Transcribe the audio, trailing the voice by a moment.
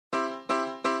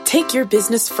Take your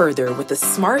business further with the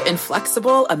smart and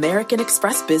flexible American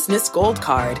Express Business Gold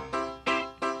Card.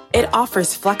 It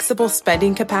offers flexible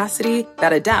spending capacity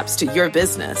that adapts to your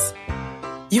business.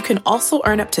 You can also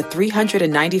earn up to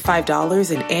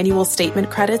 $395 in annual statement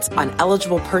credits on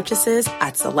eligible purchases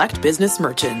at select business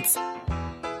merchants.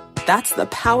 That's the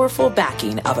powerful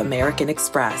backing of American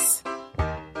Express.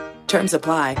 Terms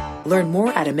apply. Learn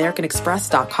more at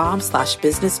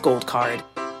americanexpress.com/business gold card.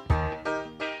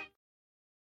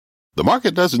 The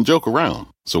market doesn't joke around,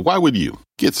 so why would you?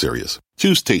 Get serious.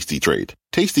 Choose Tasty Trade.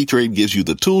 Tasty Trade gives you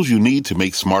the tools you need to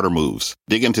make smarter moves.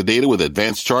 Dig into data with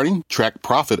advanced charting, track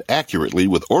profit accurately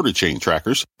with order chain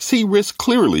trackers, see risk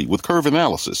clearly with curve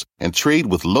analysis, and trade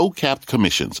with low-capped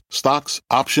commissions, stocks,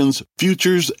 options,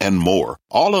 futures, and more.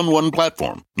 All on one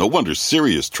platform. No wonder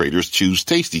serious traders choose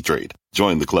Tasty Trade.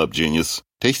 Join the club, genius.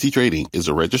 Tasty Trading is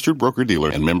a registered broker-dealer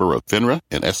and member of FINRA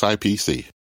and SIPC.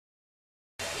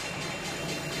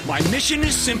 My mission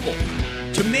is simple,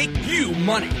 to make you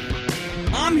money.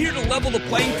 I'm here to level the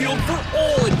playing field for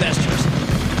all investors.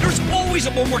 There's always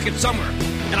a bull market somewhere,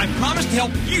 and I promise to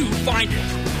help you find it.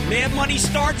 Mad Money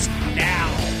starts now.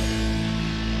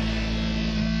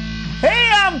 Hey,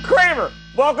 I'm Kramer.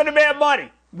 Welcome to Mad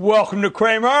Money. Welcome to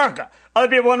Cramerica. Other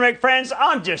people want to make friends.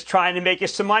 I'm just trying to make you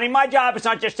some money. My job is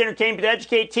not just to entertain, but to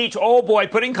educate, teach, oh boy,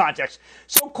 put in context.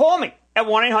 So call me at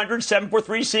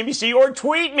 1-800-743-CBC or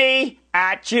tweet me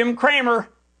at Jim Cramer.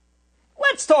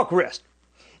 Let's talk risk.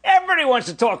 Everybody wants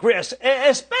to talk risk,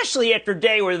 especially after a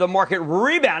day where the market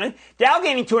rebounded. Dow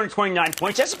gaining 229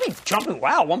 points. S&P jumping,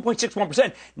 wow,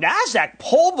 1.61%. NASDAQ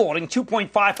pole vaulting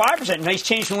 2.55%. Nice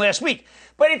change from last week.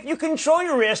 But if you control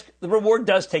your risk, the reward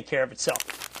does take care of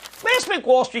itself. Last week,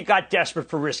 Wall Street got desperate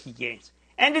for risky gains.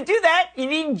 And to do that, you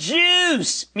need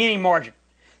juice, meaning margin.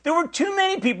 There were too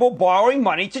many people borrowing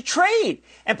money to trade.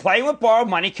 And playing with borrowed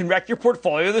money can wreck your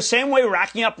portfolio the same way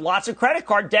racking up lots of credit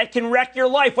card debt can wreck your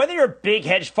life, whether you're a big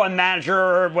hedge fund manager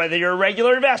or whether you're a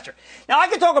regular investor. Now, I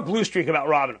could talk a blue streak about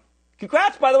Robinhood.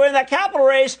 Congrats, by the way, on that capital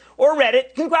raise, or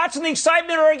Reddit. Congrats on the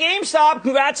excitement, or a GameStop.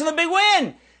 Congrats on the big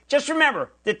win. Just remember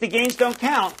that the gains don't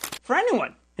count for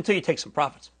anyone until you take some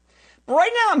profits. But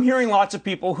right now, I'm hearing lots of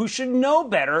people who should know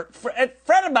better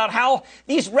fret about how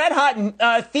these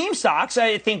red-hot theme stocks,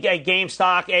 I think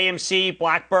GameStop, AMC,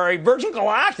 BlackBerry, Virgin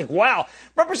Galactic, wow,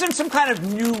 represent some kind of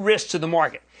new risk to the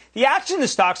market. The action in the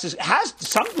stocks has to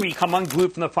some degree come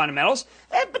unglued from the fundamentals,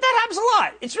 but that happens a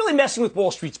lot. It's really messing with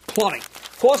Wall Street's plumbing,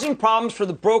 causing problems for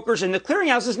the brokers and the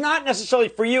clearinghouses, not necessarily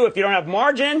for you if you don't have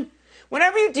margin.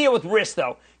 Whenever you deal with risk,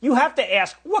 though, you have to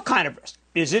ask, what kind of risk?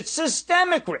 Is it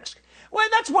systemic risk? Well,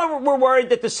 that's why we're worried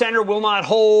that the center will not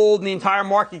hold and the entire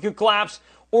market could collapse.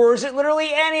 Or is it literally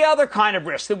any other kind of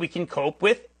risk that we can cope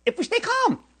with if we stay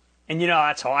calm? And you know,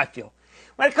 that's how I feel.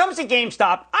 When it comes to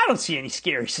GameStop, I don't see any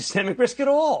scary systemic risk at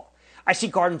all. I see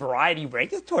garden variety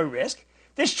regulatory risk.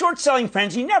 This short-selling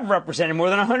frenzy never represented more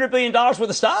than $100 billion worth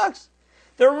of stocks.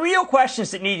 There are real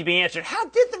questions that need to be answered. How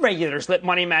did the regulators let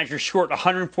money managers short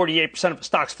 148% of the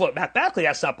stock's float? Mathematically,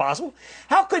 that's not possible.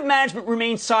 How could management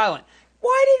remain silent?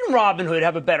 Why didn't Robinhood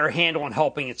have a better handle on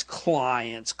helping its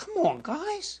clients? Come on,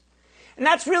 guys. And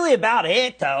that's really about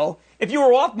it, though. If you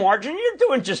were off margin, you're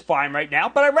doing just fine right now.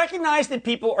 But I recognize that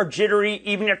people are jittery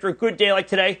even after a good day like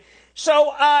today.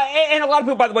 So, and a lot of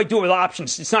people, by the way, do it with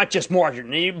options. It's not just margin,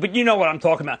 but you know what I'm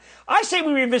talking about. I say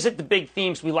we revisit the big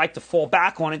themes we like to fall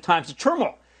back on in times of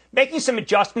turmoil, making some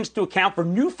adjustments to account for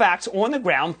new facts on the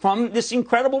ground from this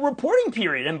incredible reporting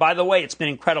period. And by the way, it's been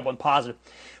incredible and positive.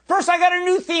 First, I got a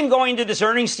new theme going into this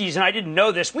earnings season. I didn't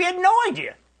know this. We had no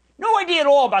idea at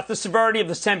all about the severity of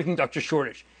the semiconductor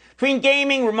shortage. Between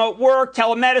gaming, remote work,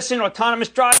 telemedicine, autonomous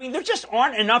driving, there just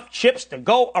aren't enough chips to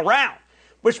go around.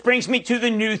 Which brings me to the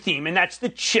new theme, and that's the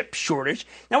chip shortage.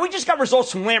 Now, we just got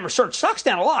results from Lam Research. Stock's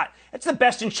down a lot. It's the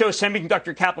best in show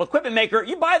semiconductor capital equipment maker.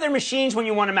 You buy their machines when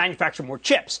you want to manufacture more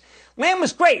chips. Lam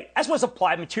was great, as was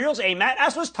Applied Materials, AMAT,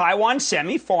 as was Taiwan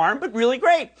Semi, foreign, but really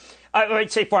great.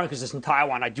 I'd say foreign because it's in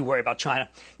Taiwan. I do worry about China.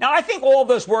 Now, I think all of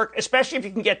those work, especially if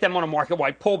you can get them on a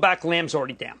market-wide pullback. Lam's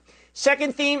already down.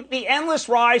 Second theme, the endless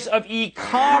rise of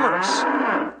e-commerce.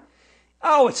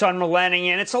 Oh, it's unrelenting,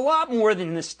 and it's a lot more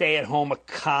than the stay-at-home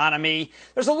economy.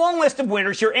 There's a long list of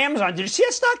winners here. Amazon, did you see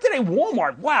that stock today?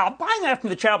 Walmart, wow, buying that from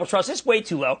the Travel Trust, it's way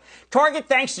too low. Target,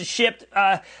 thanks to Shipt,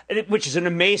 which is an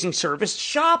amazing service.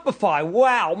 Shopify,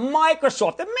 wow.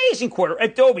 Microsoft, amazing quarter.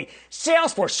 Adobe,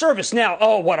 Salesforce, ServiceNow,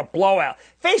 oh, what a blowout.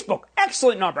 Facebook,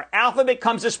 excellent number. Alphabet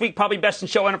comes this week, probably best in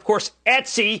show. And, of course,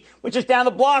 Etsy, which is down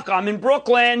the block. I'm in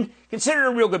Brooklyn. Consider it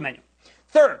a real good menu.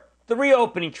 Third, the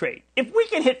reopening trade. If we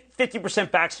can hit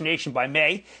 50% vaccination by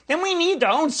May, then we need to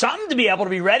own something to be able to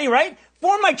be ready, right?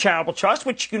 For my charitable trust,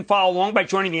 which you can follow along by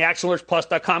joining the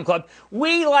ActionAlertsPlus.com club,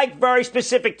 we like very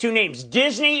specific two names,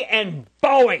 Disney and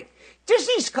Boeing.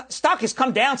 Disney's stock has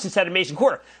come down since that amazing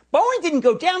quarter. Boeing didn't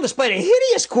go down despite a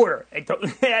hideous quarter.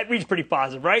 That reads pretty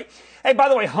positive, right? Hey, by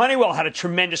the way, Honeywell had a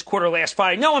tremendous quarter last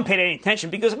Friday. No one paid any attention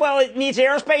because, well, it needs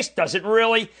aerospace. Does it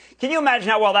really? Can you imagine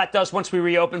how well that does once we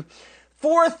reopen?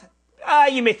 Fourth,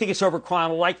 you may think it's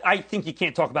overchronological. I think you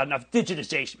can't talk about enough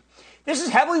digitization. This is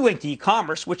heavily linked to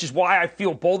e-commerce, which is why I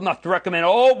feel bold enough to recommend,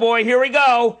 oh boy, here we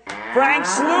go. Frank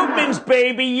Slootman's,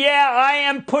 baby. Yeah, I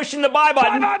am pushing the buy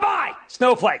button. Buy.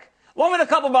 Snowflake. Along with a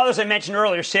couple of others I mentioned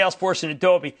earlier, Salesforce and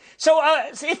Adobe. So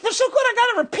if they're so good, I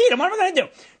got to repeat them. What am I going to do?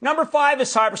 Number 5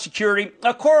 is cybersecurity,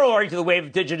 a corollary to the wave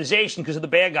of digitization because of the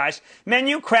bad guys.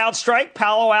 Menu, CrowdStrike,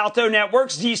 Palo Alto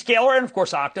Networks, Zscaler, and of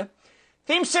course Okta.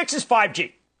 Theme 6 is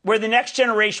 5G, where the next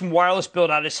generation wireless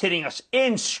build-out is hitting us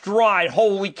in stride.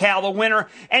 Holy cow, the winner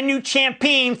and new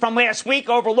champion from last week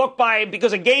overlooked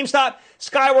because of GameStop.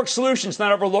 Skyworks Solutions,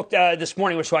 not overlooked this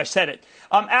morning, which is why I said it.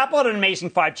 Apple had an amazing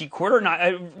 5G quarter,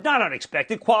 not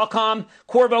unexpected. Qualcomm,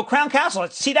 Qorvo, Crown Castle.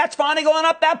 See, that's finally going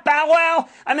up, that bow wow.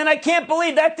 I mean, I can't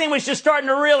believe that thing was just starting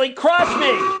to really crush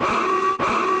me.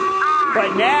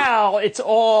 But now it's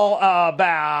all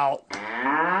about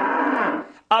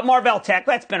Marvell Tech,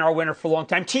 that's been our winner for a long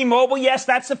time. T-Mobile, yes,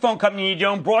 that's the phone company you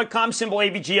own. Broadcom, symbol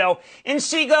AVGO.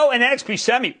 Inseego and NXP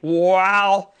Semi.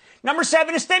 Wow. Number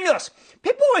 7 is stimulus.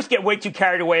 People always get way too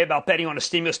carried away about betting on a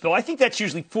stimulus bill. I think that's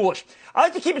usually foolish. I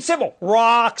like to keep it simple.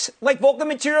 Rocks, like Vulcan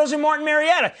Materials and Martin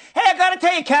Marietta. Hey, I got to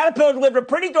tell you, Caterpillar delivered a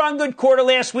pretty darn good quarter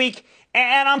last week,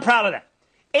 and I'm proud of that.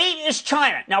 8 is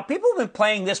China. Now, people have been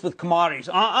playing this with commodities.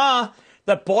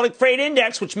 The Baltic Freight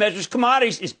Index, which measures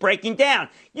commodities, is breaking down.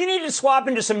 You need to swap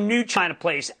into some new China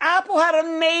plays. Apple had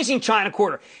an amazing China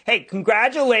quarter. Hey,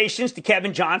 congratulations to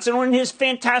Kevin Johnson on his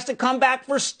fantastic comeback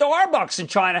for Starbucks in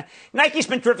China. Nike's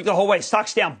been terrific the whole way.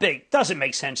 Stock's down big. Doesn't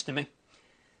make sense to me.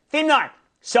 Theme 9.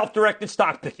 Self-directed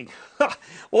stock picking.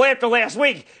 Well, after last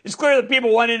week, it's clear that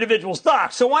people want individual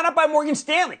stocks. So why not buy Morgan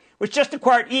Stanley, which just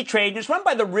acquired E-Trade and is run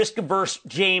by the risk-averse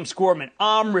James Gorman.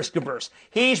 I'm risk-averse.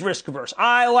 He's risk-averse.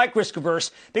 I like risk-averse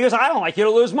because I don't like you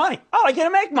to lose money. I like you to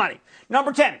make money.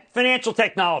 Number 10, financial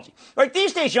technology. Right,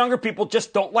 these days, younger people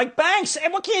just don't like banks.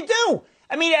 And what can you do?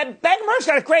 I mean, Bank of America's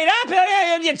got a great app.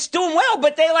 It's doing well,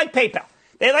 but they like PayPal.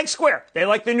 They like Square. They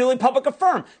like the newly public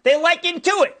Affirm. They like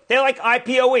Intuit. They like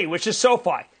IPOE, which is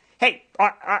SoFi. Hey,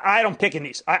 I don't pick in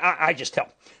these. I just tell.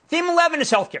 Theme 11 is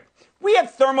healthcare. We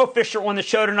have Thermo Fisher on the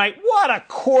show tonight. What a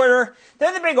quarter.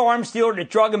 They're the big arms dealer to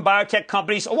drug and biotech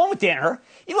companies, along with Danaher.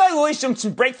 Eli Lilly's doing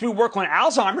some breakthrough work on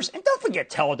Alzheimer's. And don't forget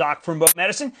Teladoc for remote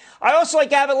medicine. I also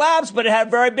like Abbott Labs, but it had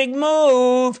a very big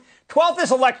move. 12th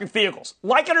is electric vehicles.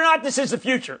 Like it or not, this is the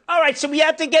future. All right, so we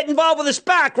have to get involved with the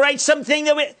SPAC, right? Something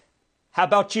that we... How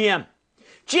about GM?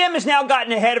 GM has now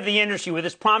gotten ahead of the industry with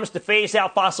its promise to phase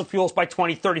out fossil fuels by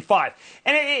 2035.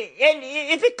 And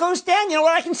if it goes down, you know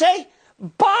what I can say?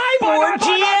 Buy more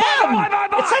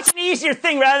GM! It's such an easier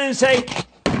thing rather than say,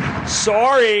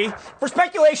 sorry. For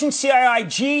speculation,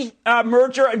 CIIG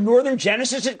merger and Northern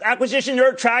Genesis acquisition,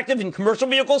 they're attractive in commercial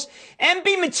vehicles.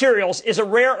 MB Materials is a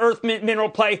rare earth mineral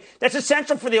play that's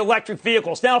essential for the electric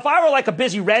vehicles. Now, if I were like a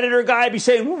busy Redditor guy, I'd be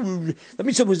saying, let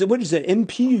me see, what is that,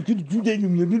 MP?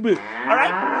 All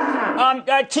right?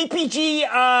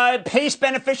 TPG, Pace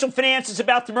Beneficial Finance, is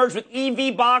about to merge with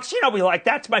EV Box. You know we like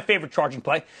that. That's my favorite charging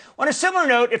play. On a similar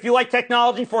note, if you like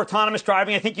technology for autonomous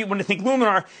driving, I think you want to think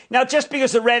Luminar. Now, just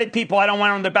because the Reddit people, I don't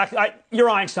want on their back. You're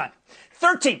Einstein.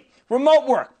 13, remote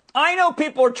work. I know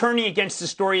people are turning against the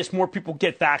story as more people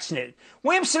get vaccinated.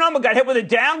 Williams-Sonoma got hit with a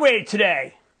downgrade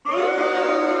today.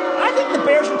 I think the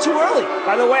bears are too early.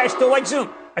 By the way, I still like Zoom.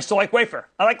 I still like Wayfair.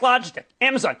 I like Logitech.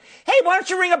 Amazon. Hey, why don't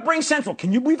you ring up Bring Central?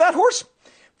 Can you believe that horse?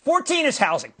 14 is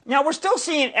housing. Now, we're still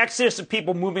seeing an exodus of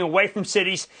people moving away from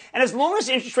cities. And as long as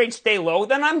interest rates stay low,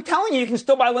 then I'm telling you can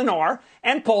still buy Lennar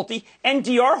and Pulte and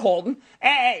D.R. Holden.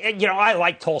 And, I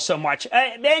like Toll so much.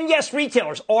 And yes,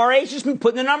 retailers. RH has been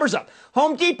putting the numbers up.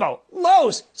 Home Depot,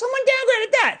 Lowe's. Someone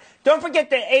downgraded that. Don't forget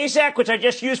the AZEC, which I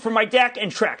just used for my deck,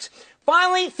 and Trex.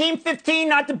 Finally, theme 15,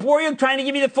 not to bore you, I'm trying to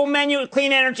give you the full menu of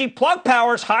clean energy. Plug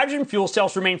Powers, hydrogen fuel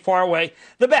cells remain far away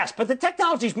the best, but the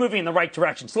technology is moving in the right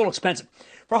direction. It's a little expensive.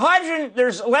 For hydrogen,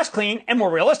 there's less clean and more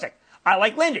realistic. I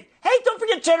like Linde. Hey, don't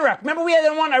forget Generac. Remember we had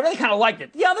that one? I really kind of liked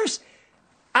it. The others,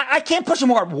 I can't push them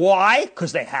hard. Why?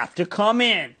 Because they have to come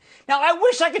in. Now, I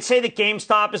wish I could say that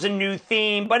GameStop is a new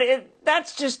theme, but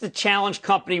that's just the challenge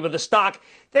company with a stock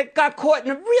that got caught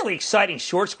in a really exciting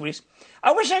short squeeze.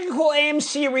 I wish I could call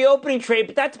AMC a reopening trade,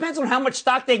 but that depends on how much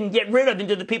stock they can get rid of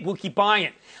into the people who keep buying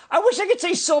it. I wish I could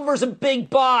say silver is a big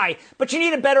buy, but you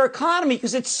need a better economy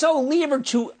because it's so levered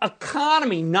to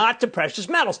economy, not to precious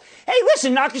metals. Hey,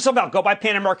 listen, knock yourself out. Go buy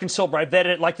Pan American Silver. I've vetted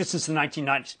it like this since the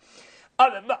 1990s.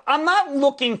 I'm not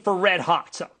looking for red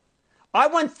hot, so I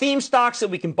want theme stocks that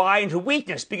we can buy into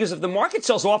weakness because if the market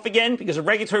sells off again because of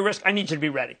regulatory risk, I need you to be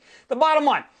ready. The bottom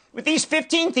line, with these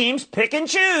 15 themes, pick and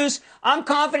choose, I'm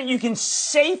confident you can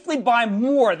safely buy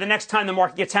more the next time the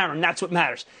market gets hammered, and that's what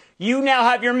matters. You now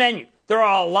have your menu. There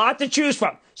are a lot to choose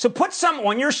from. So put some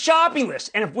on your shopping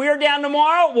list. And if we're down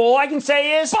tomorrow, well, all I can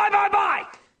say is buy, buy, buy.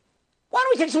 Why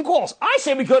don't we take some calls? I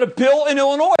say we go to Bill in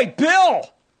Illinois. Bill.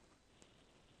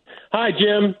 Hi,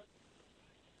 Jim.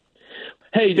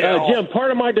 Hey, Jim, part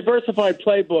of my diversified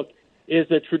playbook is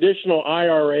a traditional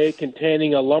IRA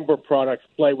containing a lumber products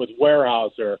play with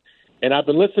Weyerhaeuser. And I've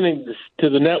been listening to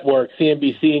the network,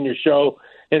 CNBC, and your show.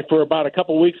 And for about a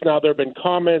couple of weeks now, there have been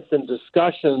comments and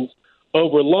discussions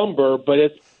over lumber, but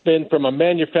it's been from a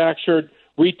manufactured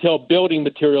retail building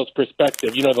materials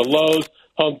perspective, you know, the Lowe's,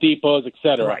 Home Depots, et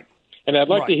cetera. Right. And I'd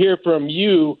like to hear from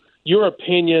you, your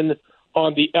opinion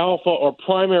on the alpha or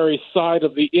primary side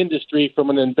of the industry from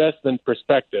an investment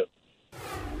perspective.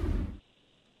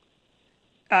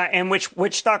 And which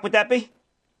stock would that be?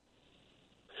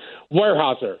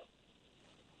 Weyerhaeuser.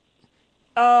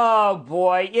 Oh,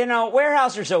 boy. You know,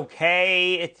 Weyerhaeuser's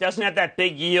okay. It doesn't have that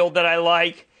big yield that I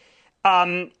like.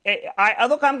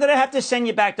 Look, I'm going to have to send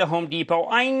you back to Home Depot.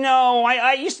 I know.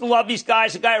 I used to love these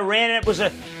guys. The guy who ran it was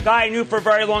a guy I knew for a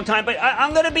very long time. But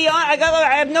I'm going to be honest.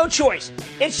 I have no choice.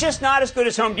 It's just not as good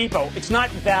as Home Depot. It's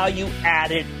not value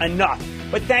added enough.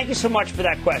 But thank you so much for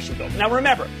that question, Bill. Now,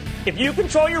 remember, if you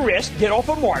control your risk, get off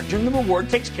of margin, the reward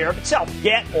takes care of itself.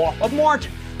 Get off of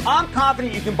margin. I'm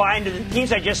confident you can buy into the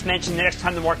teams I just mentioned the next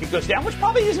time the market goes down, which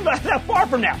probably isn't that far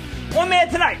from now. One man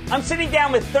tonight, I'm sitting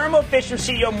down with Thermo Fisher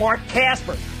CEO Mark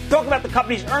Casper. Talk about the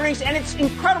company's earnings and its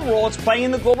incredible role it's playing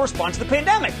in the global response to the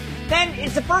pandemic. Then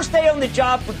it's the first day on the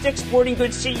job for Dick's Sporting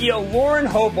Goods CEO Lauren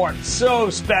Hobart. So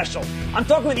special. I'm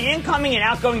talking with the incoming and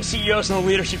outgoing CEOs and the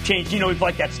leadership change. You know we've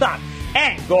like that stock.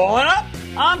 And going up,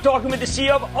 I'm talking with the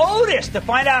CEO of Otis to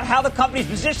find out how the company's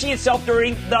positioning itself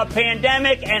during the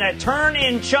pandemic and a turn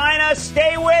in China.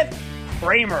 Stay with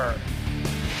Cramer.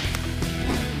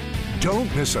 Don't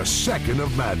miss a second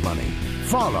of Mad Money.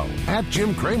 Follow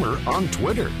 @Jim Cramer on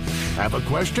Twitter. Have a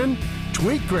question?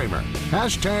 Tweet Cramer.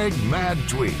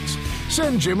 #MadTweets.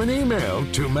 Send Jim an email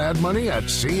to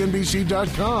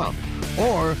madmoney@cnbc.com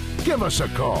or give us a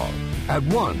call at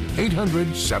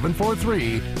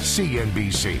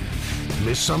 1-800-743-CNBC.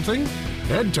 Miss something?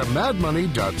 Head to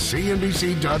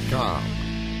madmoney.cnbc.com.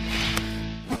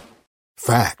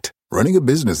 Fact. Running a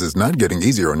business is not getting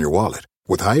easier on your wallet.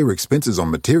 With higher expenses on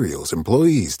materials,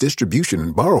 employees, distribution,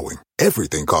 and borrowing,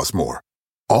 everything costs more.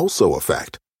 Also a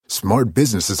fact. Smart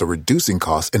businesses are reducing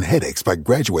costs and headaches by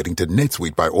graduating to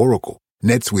NetSuite by Oracle.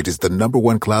 NetSuite is the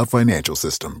 #1 cloud financial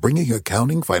system, bringing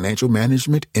accounting, financial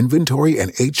management, inventory,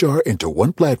 and HR into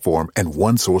one platform and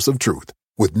one source of truth.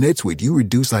 With NetSuite, you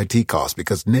reduce IT costs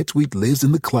because NetSuite lives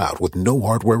in the cloud with no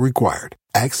hardware required.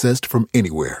 Accessed from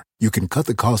anywhere, you can cut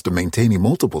the cost of maintaining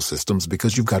multiple systems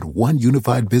because you've got one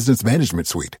unified business management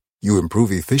suite. You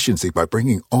improve efficiency by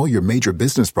bringing all your major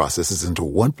business processes into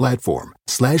one platform,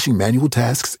 slashing manual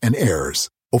tasks and errors.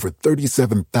 Over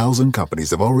 37,000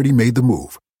 companies have already made the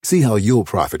move. See how you'll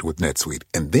profit with NetSuite,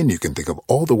 and then you can think of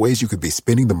all the ways you could be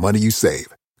spending the money you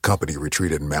save. Company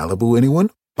retreat in Malibu,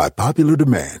 anyone? By popular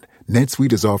demand,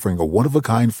 NetSuite is offering a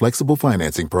one-of-a-kind flexible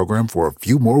financing program for a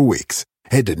few more weeks.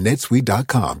 Head to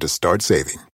netsuite.com to start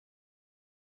saving.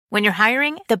 When you're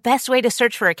hiring, the best way to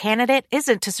search for a candidate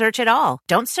isn't to search at all.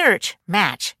 Don't search,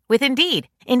 match with Indeed.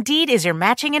 Indeed is your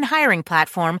matching and hiring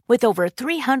platform with over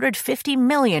 350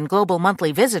 million global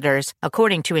monthly visitors,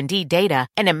 according to Indeed data,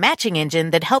 and a matching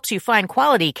engine that helps you find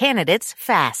quality candidates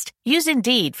fast. Use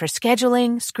Indeed for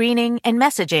scheduling, screening, and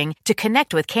messaging to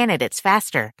connect with candidates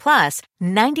faster. Plus,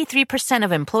 93%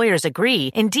 of employers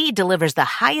agree Indeed delivers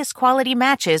the highest quality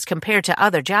matches compared to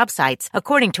other job sites,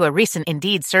 according to a recent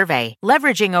Indeed survey.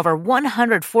 Leveraging over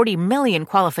 140 million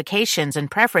qualifications and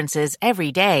preferences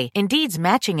every day, Indeed's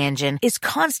matching engine is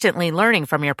constantly learning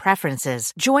from your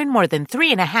preferences. Join more than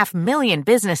 3.5 million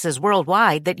businesses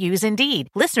worldwide that use Indeed.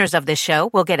 Listeners of this show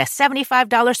will get a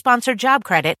 $75 sponsored job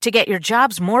credit to get your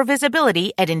jobs more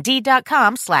visibility at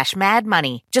Indeed.com/Mad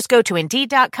Money. Just go to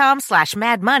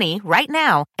Indeed.com/Mad Money right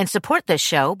now and support this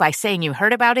show by saying you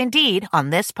heard about Indeed on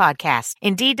this podcast.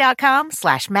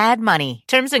 Indeed.com/Mad Money.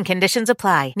 Terms and conditions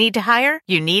apply. Need to hire?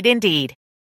 You need Indeed.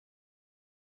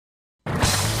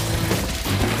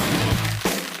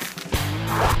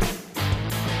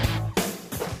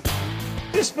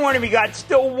 This morning, we got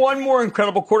still one more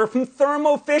incredible quarter from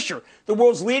Thermo Fisher, the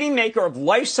world's leading maker of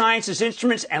life sciences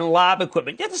instruments and lab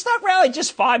equipment. Yet the stock rallied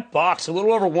just $5, a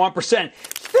little over 1%.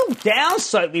 Still down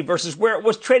slightly versus where it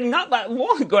was trading not that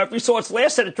long ago after we saw its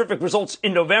last set of terrific results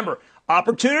in November.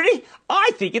 Opportunity? I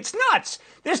think it's nuts.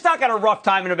 This stock had a rough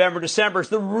time in November, December. It's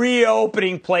the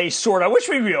reopening play, sort of. I wish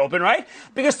we reopened, right?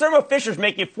 Because Thermo Fisher's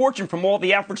making a fortune from all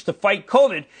the efforts to fight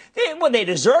COVID. They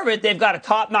deserve it. They've got a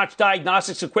top-notch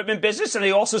diagnostics equipment business, and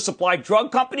they also supply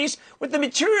drug companies with the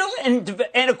material and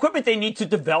equipment they need to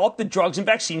develop the drugs and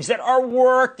vaccines that are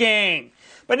working.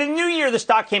 But in the new year, the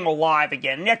stock came alive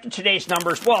again. And after today's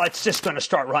numbers, well, it's just going to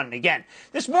start running again.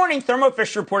 This morning, Thermo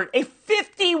Fisher reported a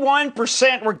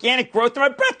 51% organic growth rate, a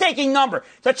breathtaking number.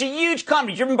 Such a huge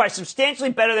company driven by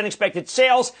substantially better than expected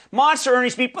sales, monster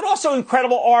earnings beat, but also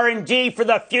incredible R&D for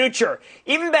the future.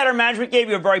 Even better, management gave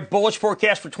you a very bullish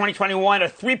forecast for 2021, a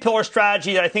three-pillar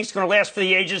strategy that I think is going to last for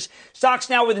the ages. Stock's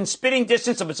now within spitting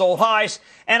distance of its old highs,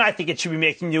 and I think it should be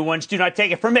making new ones. Do not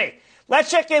take it from me. Let's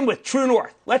check in with True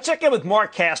North. Let's check in with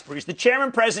Marc Casper. He's the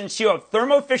chairman, president, and CEO of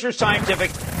Thermo Fisher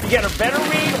Scientific to get a better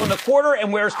read on the quarter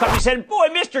and where his company's headed. Boy,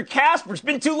 Mr. Casper, it's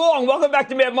been too long. Welcome back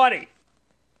to Mad Money.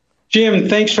 Jim,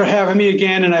 thanks for having me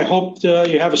again, and I hope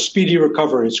you have a speedy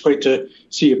recovery. It's great to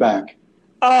see you back.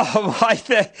 Oh,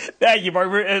 thank you,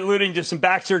 Mark. We're alluding to some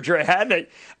back surgery I had that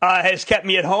has kept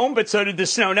me at home, but so did the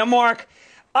snow. Now, Mark,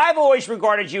 I've always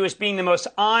regarded you as being the most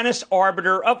honest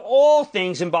arbiter of all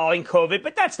things involving COVID,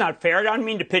 but that's not fair. I don't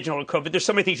mean to pigeonhole COVID. There's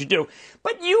so many things you do.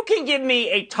 But you can give me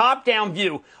a top-down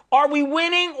view. Are we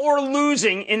winning or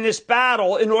losing in this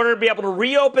battle in order to be able to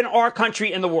reopen our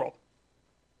country and the world?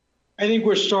 I think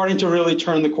we're starting to really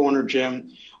turn the corner,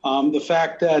 Jim. The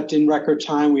fact that in record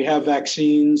time we have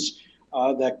vaccines,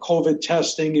 that COVID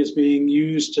testing is being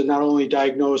used to not only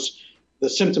diagnose the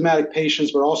symptomatic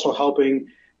patients, but also helping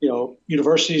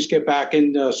universities get back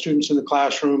in students in the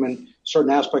classroom and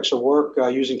certain aspects of work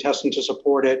using testing to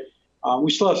support it.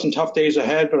 We still have some tough days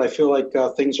ahead, but I feel like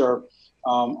things are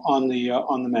on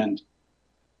the mend.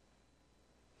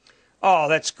 Oh,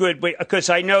 that's good,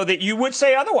 because I know that you would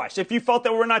say otherwise. If you felt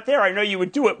that we're not there, I know you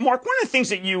would do it. Mark, one of the things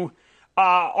that you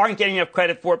aren't getting enough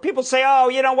credit for, people say, oh,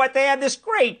 you know what, they had this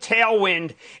great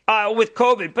tailwind with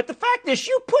COVID. But the fact is,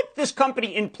 you put this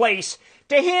company in place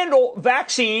to handle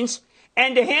vaccines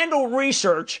and to handle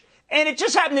research, and it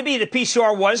just happened to be that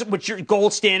PCR was, which is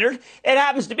gold standard. It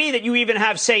happens to be that you even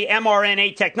have, say,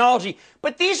 mRNA technology.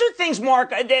 But these are things, Mark,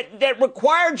 that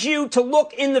required you to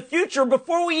look in the future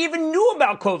before we even knew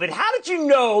about COVID. How did you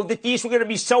know that these were going to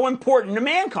be so important to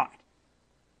mankind?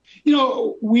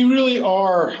 We really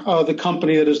are the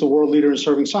company that is the world leader in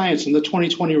serving science, and the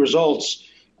 2020 results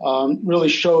really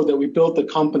showed that we built the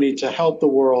company to help the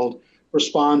world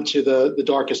respond to the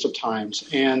darkest of times.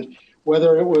 And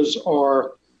whether it was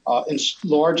our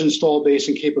large install base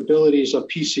and capabilities of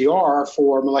PCR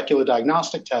for molecular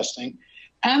diagnostic testing,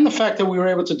 and the fact that we were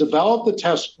able to develop the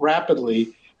test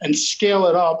rapidly and scale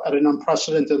it up at an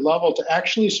unprecedented level to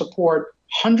actually support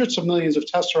hundreds of millions of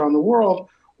tests around the world,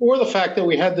 or the fact that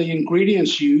we had the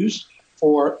ingredients used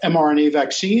for mRNA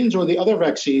vaccines or the other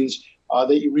vaccines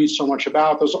that you read so much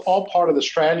about. Those are all part of the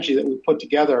strategy that we put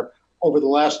together over the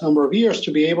last number of years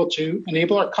to be able to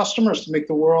enable our customers to make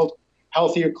the world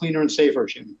healthier, cleaner, and safer,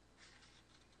 Jim.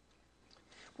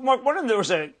 Mark, there was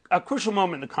a crucial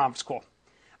moment in the conference call.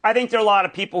 I think there are a lot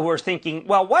of people who are thinking,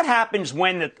 well, what happens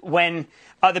when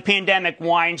the pandemic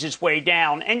winds its way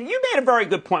down? And you made a very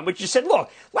good point, which you said, look,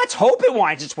 let's hope it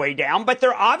winds its way down, but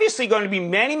there are obviously going to be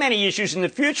many, many issues in the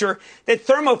future that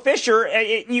Thermo Fisher,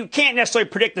 you can't necessarily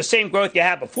predict the same growth you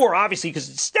had before, obviously, because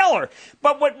it's stellar.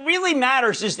 But what really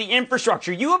matters is the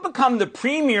infrastructure. You have become the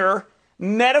premier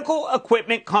medical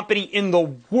equipment company in the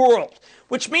world,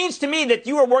 which means to me that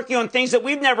you are working on things that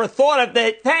we've never thought of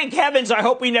that, thank heavens, I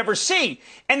hope we never see.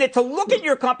 And that to look at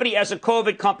your company as a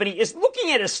COVID company is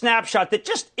looking at a snapshot that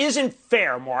just isn't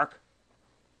fair, Mark.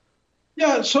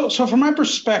 Yeah, so from my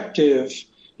perspective,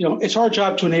 it's our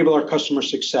job to enable our customer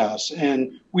success.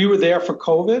 And we were there for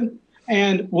COVID,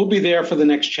 and we'll be there for the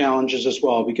next challenges as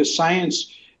well, because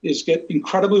science is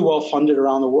incredibly well funded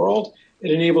around the world.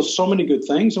 It enables so many good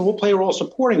things, and we'll play a role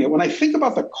supporting it. When I think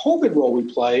about the COVID role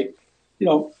we play,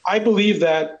 I believe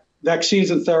that vaccines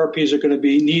and therapies are going to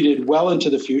be needed well into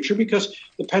the future because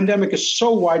the pandemic is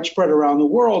so widespread around the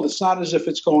world. It's not as if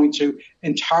it's going to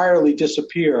entirely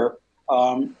disappear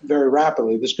very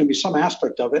rapidly. There's going to be some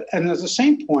aspect of it. And at the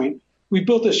same point, we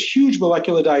built this huge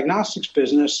molecular diagnostics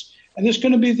business, and there's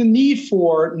going to be the need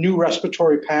for new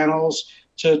respiratory panels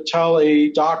to tell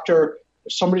a doctor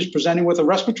if somebody's presenting with a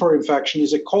respiratory infection.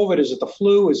 Is it COVID? Is it the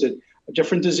flu? Is it a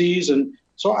different disease? And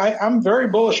so I'm very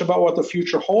bullish about what the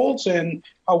future holds and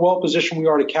how well positioned we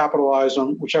are to capitalize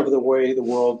on whichever the way the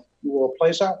world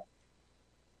plays out.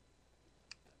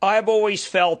 I've always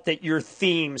felt that your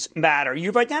themes matter.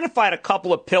 You've identified a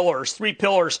couple of pillars, 3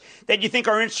 pillars, that you think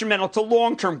are instrumental to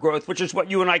long-term growth, which is what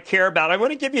you and I care about. I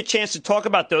want to give you a chance to talk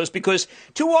about those because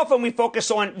too often we focus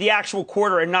on the actual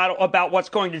quarter and not about what's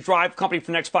going to drive the company for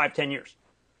the next 5-10 years.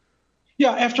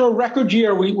 Yeah, after a record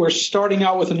year, we're starting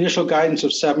out with initial guidance of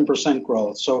 7%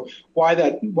 growth. So why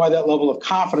that level of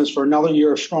confidence for another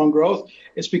year of strong growth?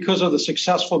 It's because of the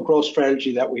successful growth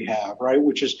strategy that we have, right,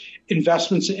 which is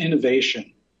investments in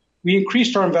innovation. We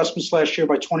increased our investments last year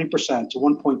by 20% to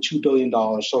 $1.2 billion,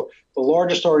 so the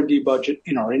largest R&D budget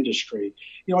in our industry.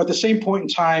 At the same point in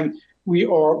time, we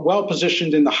are well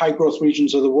positioned in the high growth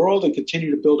regions of the world and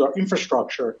continue to build our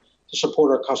infrastructure to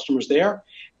support our customers there.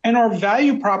 And our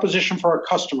value proposition for our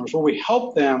customers, where we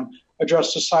help them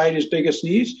address society's biggest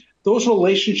needs, those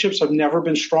relationships have never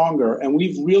been stronger. And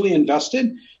we've really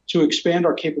invested to expand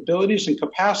our capabilities and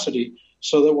capacity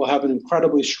so that we'll have an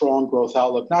incredibly strong growth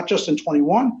outlook, not just in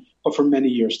 21, but for many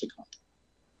years to come.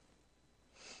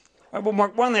 All right, well,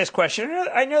 Mark, one last question.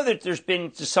 I know that there's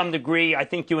been, to some degree, I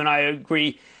think you and I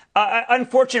agree,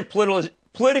 unfortunate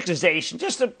politicization,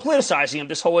 just the politicizing of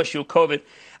this whole issue of COVID.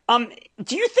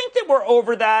 Do you think that we're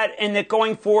over that and that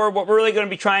going forward, what we're really going to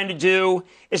be trying to do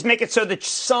is make it so that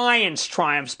science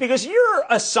triumphs? Because you're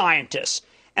a scientist,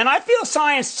 and I feel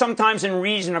science sometimes and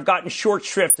reason have gotten short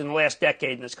shrift in the last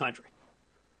decade in this country.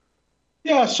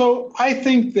 Yeah, so I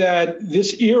think that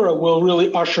this era will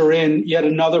really usher in yet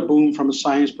another boom from a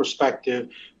science perspective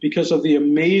because of the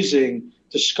amazing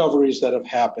discoveries that have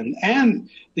happened and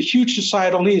the huge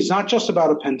societal needs, not just about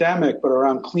a pandemic, but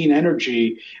around clean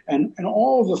energy and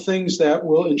all of the things that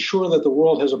will ensure that the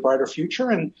world has a brighter future.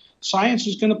 And science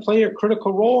is going to play a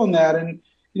critical role in that. And,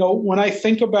 when I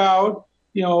think about,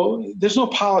 there's no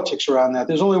politics around that.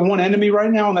 There's only one enemy right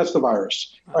now, and that's the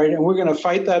virus, right? And we're going to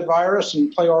fight that virus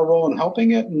and play our role in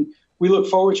helping it. And we look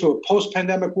forward to a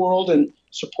post-pandemic world and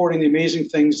supporting the amazing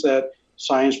things that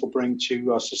science will bring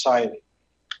to society.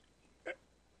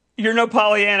 You're no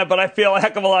Pollyanna, but I feel a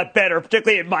heck of a lot better,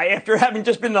 particularly after having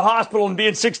just been in the hospital and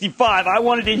being 65. I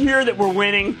wanted to hear that we're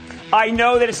winning. I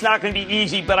know that it's not going to be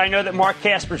easy, but I know that Mark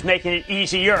Casper's making it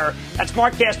easier. That's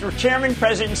Mark Casper, Chairman,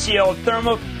 President, and CEO of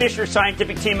Thermo Fisher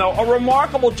Scientific. A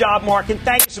remarkable job, Mark, and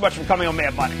thank you so much for coming on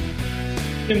Mad Money.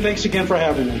 And thanks again for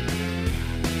having me.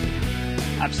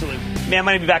 Absolutely. Mad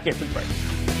Money will be back after the break.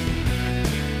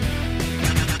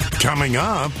 Coming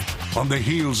up, on the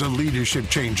heels of leadership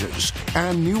changes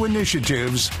and new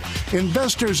initiatives,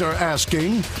 investors are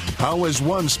asking, how is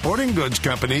one sporting goods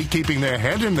company keeping their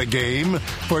head in the game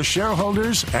for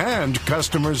shareholders and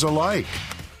customers alike?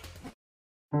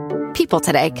 People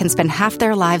today can spend half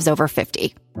their lives over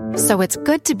 50. So it's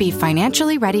good to be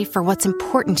financially ready for what's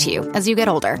important to you as you get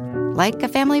older, like a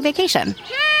family vacation.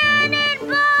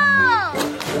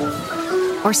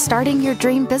 Or starting your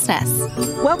dream business.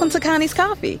 Welcome to Connie's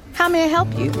Coffee. How may I help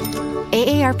you?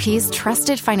 AARP's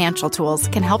trusted financial tools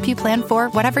can help you plan for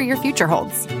whatever your future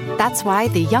holds. That's why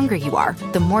the younger you are,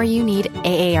 the more you need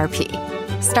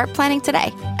AARP. Start planning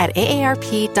today at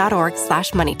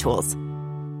aarp.org/moneytools.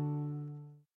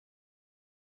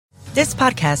 This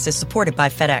podcast is supported by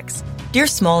FedEx. Dear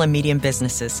small and medium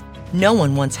businesses, no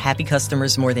one wants happy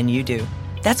customers more than you do.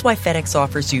 That's why FedEx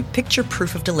offers you picture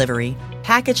proof of delivery,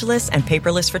 packageless and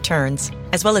paperless returns,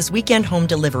 as well as weekend home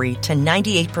delivery to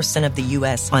 98% of the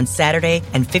U.S. on Saturday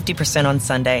and 50% on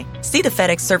Sunday. See the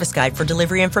FedEx service guide for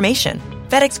delivery information.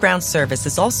 FedEx Ground service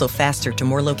is also faster to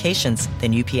more locations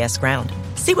than UPS Ground.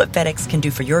 See what FedEx can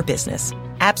do for your business.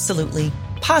 Absolutely,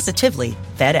 positively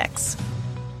FedEx.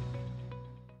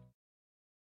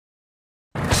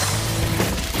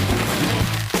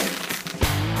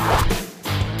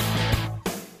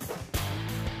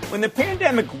 When the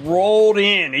pandemic rolled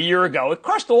in a year ago, it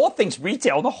crushed all things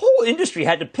retail. The whole industry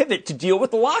had to pivot to deal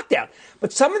with the lockdown.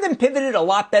 But some of them pivoted a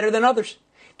lot better than others.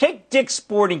 Take Dick's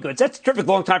Sporting Goods. That's a terrific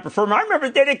long-time firm. I remember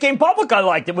the day it came public, I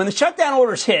liked it. When the shutdown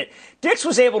orders hit, Dick's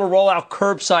was able to roll out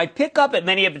curbside pickup at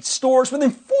many of its stores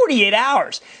within 48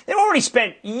 hours. They've already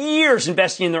spent years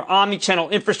investing in their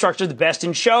omni-channel infrastructure, the best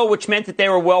in show, which meant that they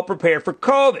were well prepared for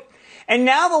COVID. And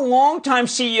now the longtime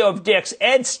CEO of Dick's,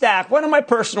 Ed Stack, one of my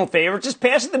personal favorites, is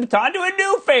passing the baton to a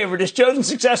new favorite, his chosen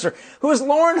successor, who is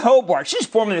Lauren Hobart. She's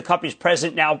formerly the company's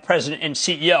president, now president and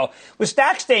CEO, with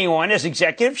Stack staying on as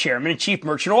executive chairman and chief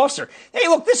merchant officer. Hey,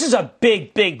 look, this is a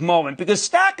big, big moment because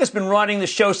Stack has been running the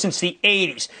show since the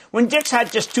 80s, when Dick's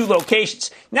had just 2 locations.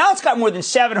 Now it's got more than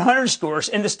 700 stores,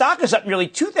 and the stock is up nearly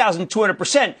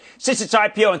 2,200% since its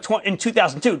IPO in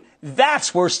 2002.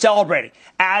 That's worth celebrating,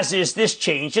 as is this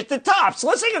change at the top. So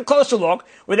let's take a closer look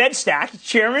with Ed Stack,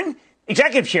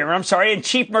 executive chairman, and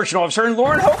chief merchant officer, and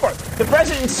Lauren Hobart, the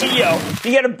president and CEO, to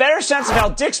get a better sense of how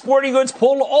Dick's Sporting Goods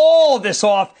pulled all of this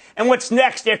off and what's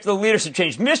next after the leadership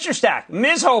change. Mr. Stack,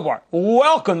 Ms. Hobart,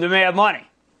 welcome to Mad Money.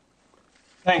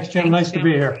 Thanks, Jim. Nice to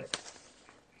be here.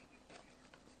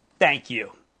 Thank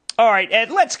you. All right, Ed,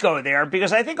 let's go there,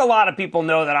 because I think a lot of people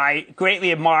know that I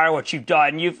greatly admire what you've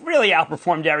done. You've really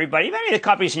outperformed everybody. Many of the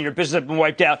companies in your business have been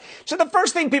wiped out. So the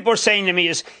first thing people are saying to me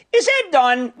is Ed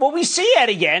done? Will we see Ed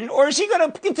again, or is he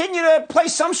going to continue to play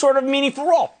some sort of meaningful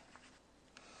role?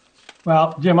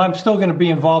 Well, Jim, I'm still going to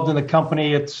be involved in the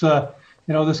company. It's,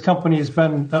 this company has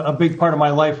been a big part of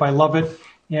my life. I love it.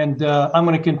 And I'm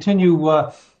going to continue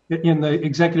in the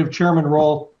executive chairman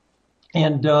role,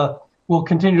 and will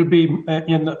continue to be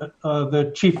in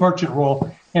the chief merchant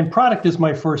role. And product is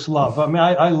my first love. I mean,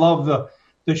 I love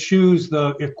the shoes, the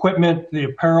equipment, the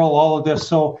apparel, all of this.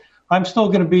 So I'm still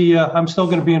going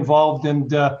to be involved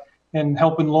and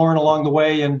helping Lauren along the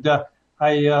way. And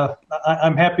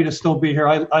I'm happy to still be here.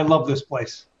 I love this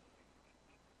place.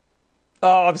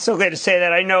 Oh, I'm so glad to say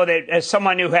that. I know that as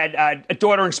someone who had a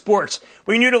daughter in sports,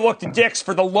 we knew to look to Dick's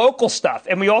for the local stuff.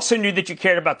 And we also knew that you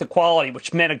cared about the quality,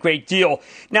 which meant a great deal.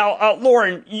 Now,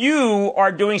 Lauren, you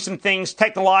are doing some things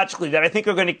technologically that I think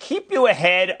are going to keep you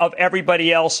ahead of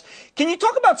everybody else. Can you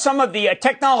talk about some of the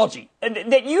technology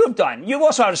that you have done? You've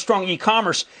also had a strong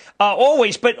e-commerce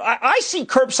always, but I see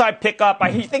curbside pickup.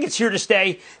 I think it's here to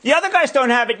stay. The other guys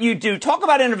don't have it. You do. Talk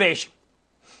about innovation.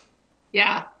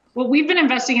 Yeah. Well, we've been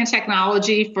investing in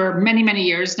technology for many, many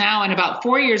years now. And about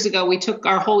 4 years ago, we took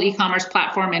our whole e-commerce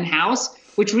platform in-house,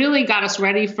 which really got us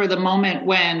ready for the moment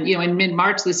when, in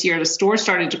mid-March this year, the store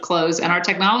started to close. And our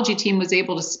technology team was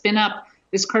able to spin up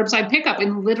this curbside pickup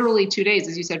in literally 2 days,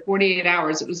 as you said, 48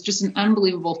 hours. It was just an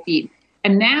unbelievable feat.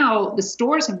 And now the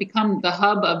stores have become the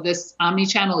hub of this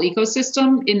omni-channel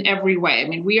ecosystem in every way. I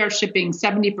mean, we are shipping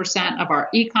 70% of our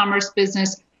e-commerce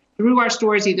business through our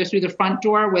stores, either through the front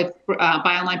door with buy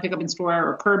online, pick up in store,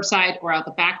 or curbside, or out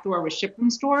the back door with ship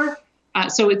from store.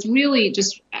 So it's really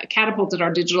just catapulted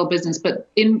our digital business, but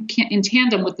in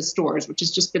tandem with the stores, which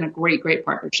has just been a great, great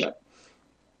partnership.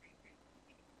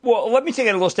 Well, let me take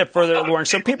it a little step further, Lauren.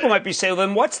 So people might be saying,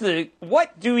 then what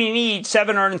do we need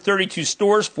 732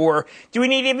 stores for? Do we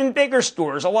need even bigger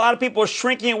stores? A lot of people are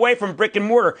shrinking away from brick and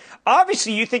mortar.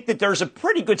 Obviously, you think that there's a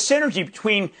pretty good synergy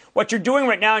between what you're doing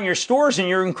right now in your stores and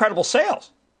your incredible sales.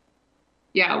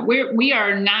 Yeah, we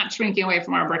are not shrinking away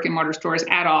from our brick and mortar stores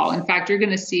at all. In fact, you're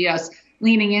going to see us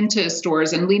leaning into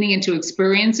stores and leaning into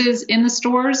experiences in the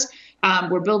stores.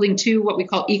 We're building 2 what we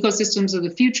call ecosystems of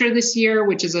the future this year,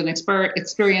 which is an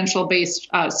experiential-based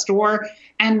store.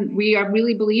 And we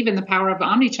really believe in the power of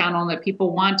omnichannel, and that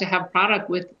people want to have product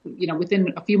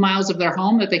within a few miles of their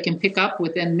home that they can pick up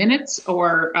within minutes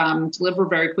or deliver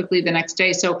very quickly the next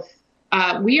day. So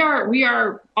we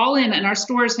are all in, and our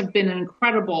stores have been an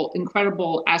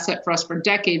incredible asset for us for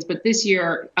decades. But this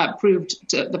year proved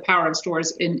the power of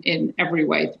stores in every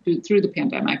way through the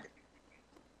pandemic.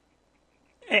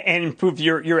 And improve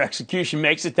your execution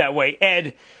makes it that way.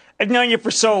 Ed, I've known you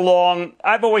for so long.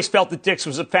 I've always felt that Dick's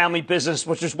was a family business,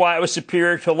 which is why it was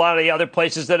superior to a lot of the other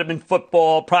places that have been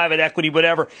football, private equity,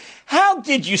 whatever. How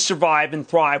did you survive and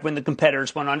thrive when the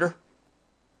competitors went under?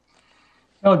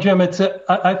 No, Jim,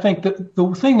 I think that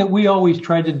the thing that we always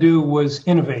tried to do was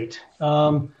innovate.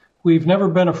 We've never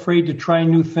been afraid to try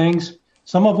new things.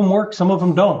 Some of them work, some of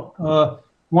them don't.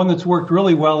 One that's worked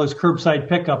really well is curbside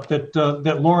pickup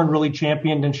that Lauren really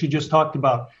championed and she just talked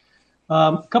about.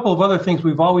 A couple of other things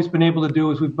we've always been able to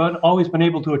do is we've always been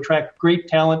able to attract great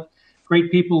talent,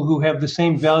 great people who have the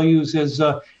same values as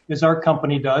our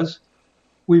company does.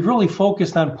 We've really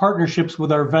focused on partnerships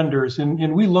with our vendors,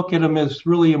 and we look at them as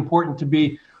really important to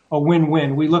be a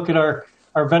win-win. We look at our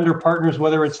vendor partners,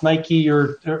 whether it's Nike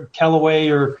or Callaway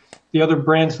or the other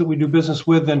brands that we do business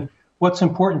with, and what's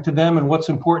important to them and what's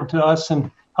important to us, and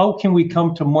how can we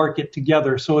come to market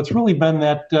together? So it's really been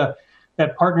that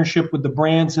partnership with the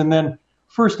brands. And then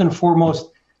first and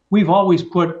foremost, we've always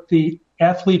put the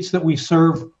athletes that we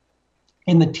serve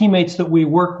and the teammates that we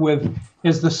work with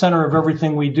is the center of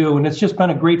everything we do. And it's just been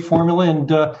a great formula.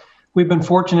 And we've been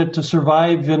fortunate to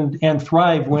survive and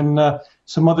thrive when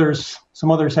some others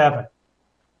haven't.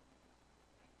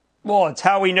 Well, it's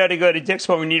how we know to go to Dick's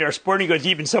when we need our sporting goods,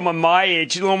 even someone my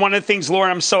age. One of the things, Lauren,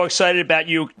 I'm so excited about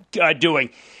you doing.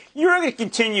 You're going to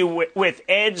continue with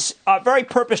Ed's very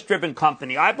purpose-driven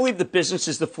company. I believe the business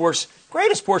is the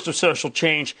greatest force of social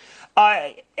change.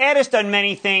 Ed has done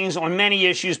many things on many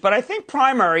issues, but I think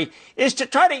primary is to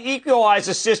try to equalize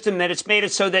a system that it's made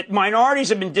it so that minorities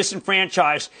have been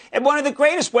disenfranchised. And one of the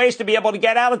greatest ways to be able to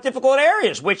get out of difficult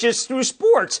areas, which is through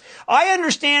sports. I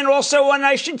understand also, and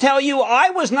I should tell you,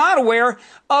 I was not aware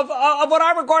of what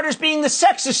I regard as being the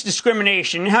sexist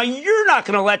discrimination, and how you're not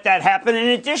going to let that happen in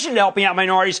addition to helping out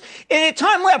minorities. In a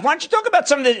time left, why don't you talk about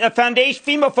some of the foundation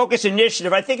female-focused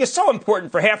initiative I think is so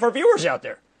important for half our viewers out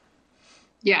there.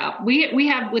 Yeah, we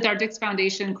have, with our Dick's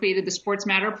Foundation, created the Sports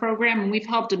Matter program, and we've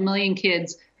helped 1 million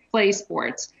kids play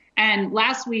sports. And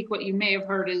last week, what you may have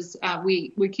heard is we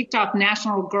kicked off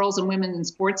National Girls and Women in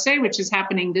Sports Day, which is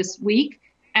happening this week.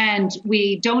 And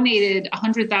we donated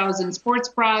 100,000 sports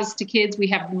bras to kids. We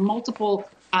have multiple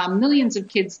millions of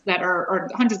kids or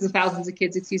hundreds of thousands of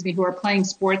kids, who are playing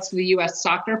sports through the U.S.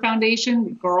 Soccer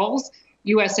Foundation, girls.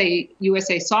 USA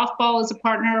Softball is a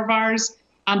partner of ours.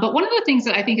 But one of the things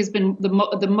that I think has been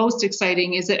the most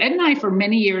exciting is that Ed and I, for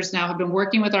many years now, have been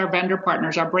working with our vendor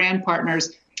partners, our brand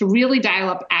partners, to really dial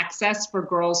up access for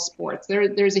girls' sports.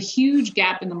 There's a huge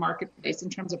gap in the marketplace in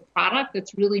terms of product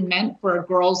that's really meant for a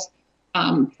girl's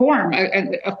form,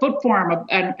 a foot form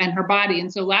and her body.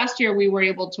 And so last year we were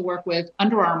able to work with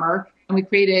Under Armour, and we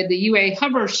created the UA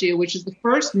Hover shoe, which is the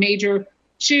first major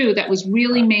shoe that was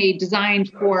really designed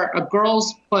for a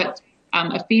girl's foot.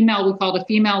 A female, we call it a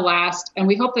female last, and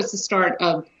we hope that's the start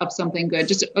of something good.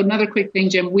 Just another quick thing,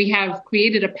 Jim, we have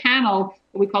created a panel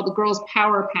that we call the Girls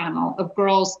Power Panel of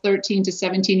girls 13 to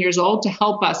 17 years old to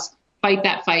help us fight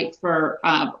that fight for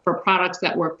products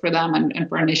that work for them and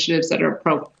for initiatives that are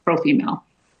pro-female.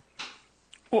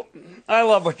 Well, I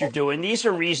love what you're doing. These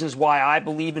are reasons why I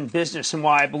believe in business and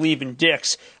why I believe in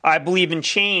Dick's. I believe in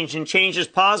change, and change is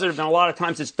positive, and a lot of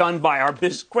times it's done by our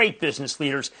great business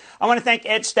leaders. I want to thank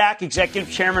Ed Stack, Executive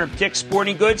Chairman of Dick's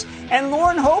Sporting Goods, and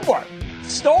Lauren Hobart,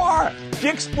 star,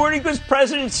 Dick's Sporting Goods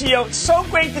President and CEO. It's so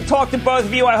great to talk to both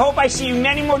of you. I hope I see you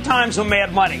many more times on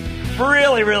Mad Money.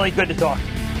 Really, really good to talk.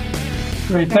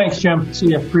 Great. Thanks, Jim. See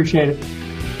you. Appreciate it.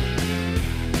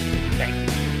 Thank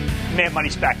you. Mad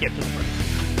Money's back after the break.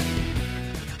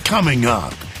 Coming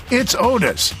up, it's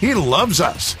Otis. He loves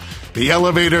us. The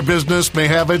elevator business may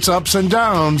have its ups and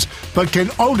downs, but can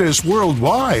Otis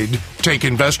Worldwide take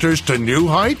investors to new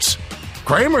heights?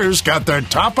 Kramer's got their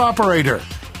top operator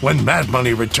when Mad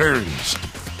Money returns.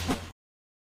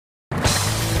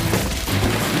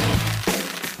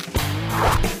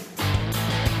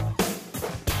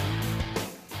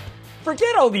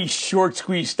 Forget all these short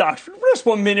squeeze stocks for just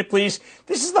 1 minute, please.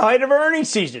 This is the height of earnings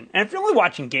season. And if you're only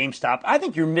watching GameStop, I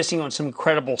think you're missing on some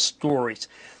incredible stories.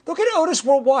 Look at Otis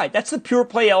Worldwide. That's the pure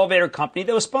play elevator company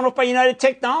that was spun off by United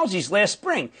Technologies last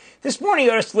spring. This morning,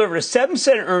 Otis delivered a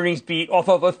 7-cent earnings beat off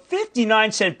of a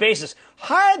 59-cent basis,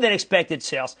 higher than expected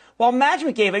sales, while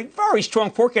management gave a very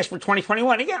strong forecast for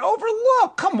 2021. Again,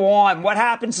 overlooked. Come on. What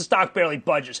happens? The stock barely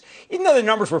budges. Even though the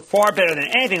numbers were far better than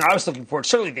anything I was looking for,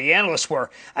 certainly the analysts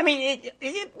were. I mean,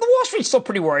 the Wall Street's still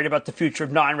pretty worried about the future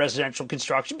of non-residential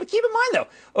construction. But keep in mind,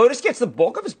 though, Otis gets the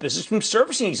bulk of his business from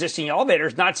servicing existing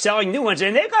elevators, not selling new ones,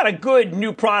 and they've got a good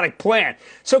new product plan.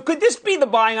 So could this be the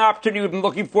buying opportunity we've been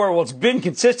looking for? Well, it's been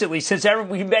consistently since ever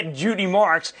we met Judy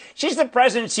Marks. She's the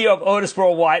president and CEO of Otis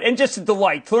Worldwide, and just a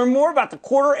delight to learn more about the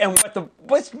quarter and what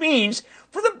this means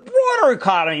for the broader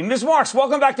economy. Ms. Marks,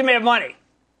 welcome back to Mad Money.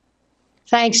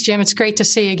 Thanks, Jim. It's great to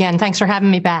see you again. Thanks for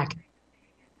having me back.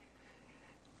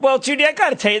 Well, Judy, I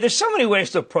got to tell you, there's so many ways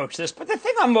to approach this, but the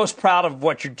thing I'm most proud of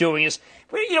what you're doing is,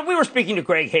 we were speaking to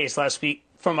Greg Hayes last week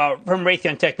from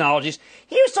Raytheon Technologies.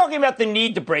 He was talking about the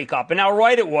need to break up and how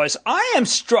right it was. I am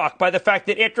struck by the fact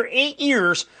that after 8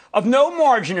 years of no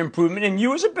margin improvement, and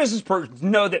you as a business person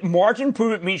know that margin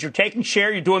improvement means you're taking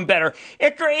share, you're doing better.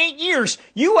 After 8 years,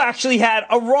 you actually had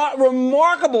a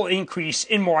remarkable increase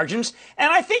in margins,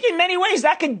 and I think in many ways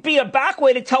that could be a back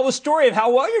way to tell the story of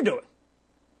how well you're doing.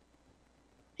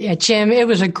 Yeah, Jim, it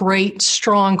was a great,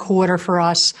 strong quarter for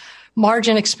us.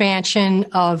 Margin expansion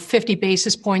of 50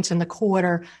 basis points in the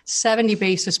quarter, 70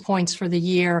 basis points for the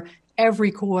year.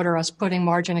 every quarter us putting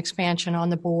margin expansion on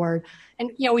the board.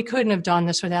 And, we couldn't have done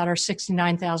this without our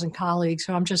 69,000 colleagues,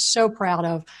 who I'm just so proud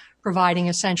of providing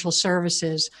essential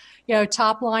services.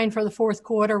 Top line for the fourth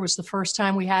quarter was the first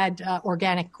time we had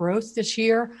organic growth this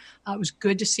year. It was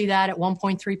good to see that at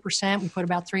 1.3%. We put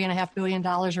about $3.5 billion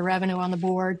of revenue on the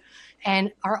board.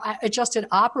 And our adjusted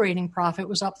operating profit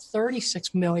was up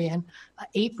 $36 million,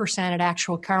 8% at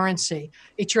actual currency.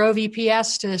 It drove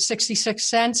EPS to 66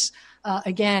 cents.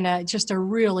 Again, just a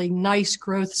really nice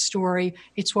growth story.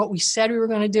 It's what we said we were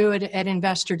going to do at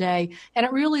Investor Day. And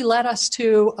it really led us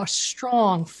to a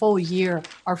strong full year.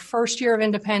 Our first year of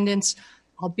independence,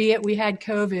 albeit we had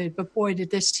COVID, but boy,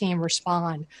 did this team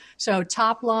respond. So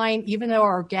top line, even though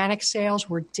our organic sales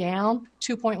were down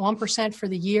 2.1% for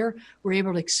the year, we're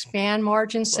able to expand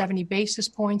margins 70 basis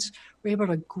points. We're able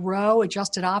to grow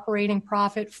adjusted operating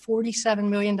profit $47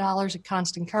 million at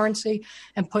constant currency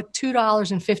and put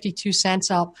 $2.52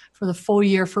 up for the full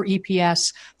year for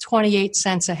EPS, 28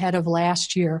 cents ahead of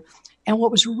last year. And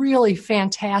what was really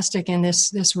fantastic in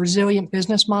this resilient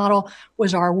business model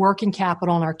was our working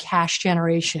capital and our cash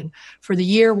generation. For the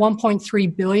year,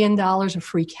 $1.3 billion of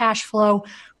free cash flow,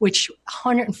 which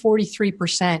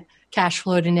 143% cash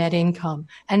flow to net income.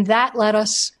 And that let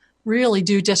us really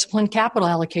do disciplined capital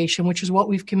allocation, which is what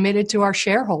we've committed to our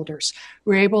shareholders.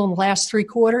 We were able in the last 3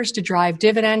 quarters to drive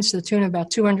dividends to the tune of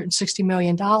about $260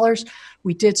 million.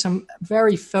 We did some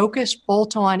very focused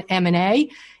bolt-on M&A,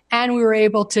 and we were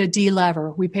able to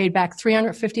delever. We paid back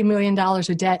 $350 million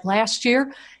of debt last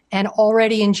year, and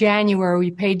already in January,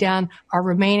 we paid down our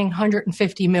remaining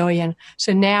 $150 million.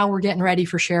 So now we're getting ready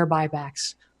for share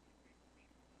buybacks.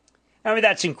 I mean,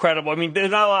 that's incredible. I mean, there's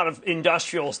not a lot of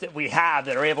industrials that we have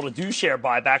that are able to do share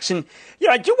buybacks. And,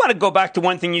 I do want to go back to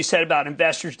one thing you said about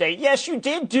Investors Day. Yes, you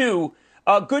did do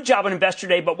a good job on Investor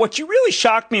Day, but what you really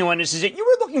shocked me on is that you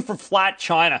were looking for flat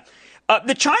China.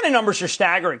 The China numbers are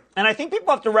staggering, and I think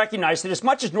people have to recognize that as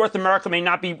much as North America may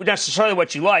not be necessarily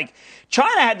what you like,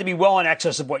 China had to be well in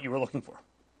excess of what you were looking for.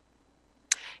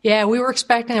 Yeah, we were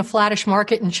expecting a flattish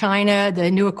market in China. The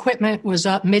new equipment was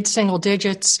up mid-single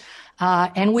digits,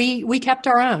 and we kept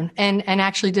our own and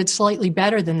actually did slightly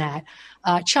better than that.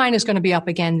 China's going to be up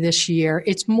again this year.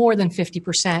 It's more than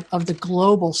 50% of the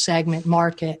global segment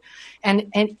market.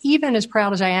 And even as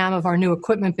proud as I am of our new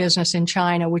equipment business in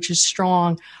China, which is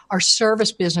strong, our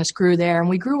service business grew there, and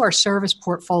we grew our service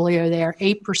portfolio there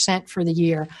 8% for the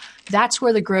year. That's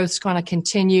where the growth's going to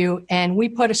continue, and we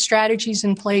put strategies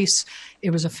in place.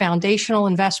 It was a foundational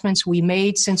investments we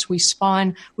made since we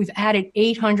spun. We've added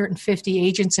 850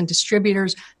 agents and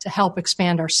distributors to help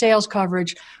expand our sales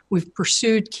coverage. We've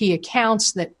pursued key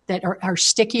accounts that are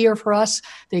stickier for us.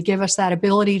 They give us that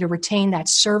ability to retain that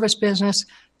service business.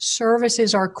 Service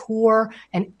is our core,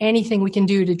 and anything we can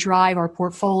do to drive our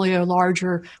portfolio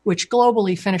larger, which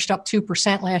globally finished up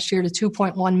 2% last year to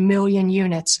 2.1 million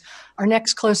units. Our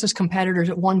next closest competitor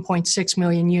is at 1.6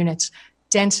 million units.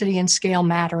 Density and scale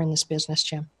matter in this business,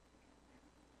 Jim.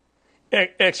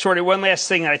 Extraordinary. One last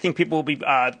thing, and I think people will be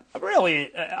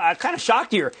really kind of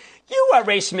shocked here. You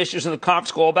raised some issues in the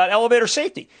conference call about elevator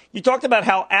safety. You talked about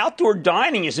how outdoor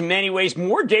dining is in many ways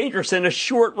more dangerous than a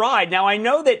short ride. Now, I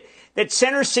know that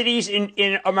center cities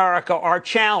in America are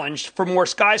challenged for more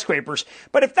skyscrapers.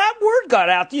 But if that word got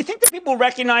out, do you think that people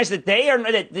recognize that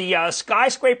that the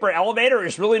skyscraper elevator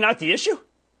is really not the issue?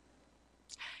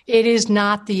 It is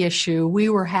not the issue. We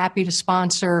were happy to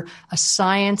sponsor a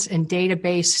science and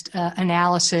data-based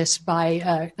analysis by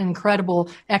an incredible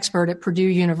expert at Purdue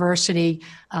University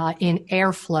in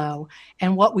airflow.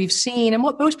 And what we've seen, and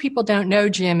what most people don't know,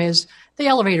 Jim, is the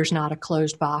elevator's not a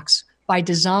closed box. By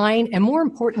design, and more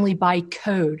importantly, by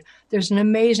code, there's an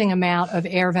amazing amount of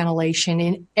air ventilation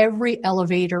in every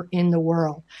elevator in the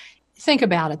world. Think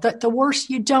about it. The worst,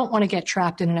 you don't want to get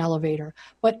trapped in an elevator.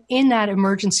 But in that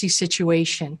emergency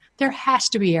situation, there has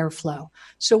to be airflow.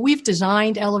 So we've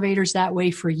designed elevators that way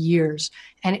for years.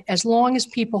 And as long as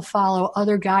people follow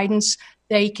other guidance,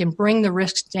 they can bring the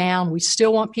risks down. We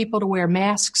still want people to wear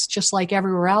masks just like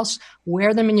everywhere else.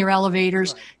 Wear them in your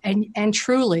elevators. Right. And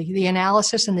truly, the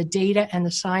analysis and the data and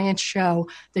the science show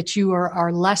that you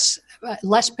are less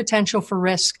potential for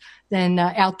risk than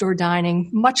outdoor dining,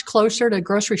 much closer to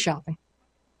grocery shopping.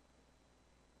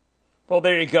 Well,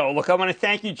 there you go. Look, I want to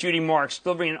thank you, Judy Marks,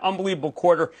 delivering an unbelievable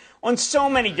quarter on so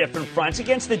many different fronts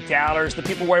against the doubters, the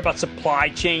people worried about supply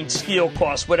chain, steel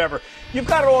costs, whatever. You've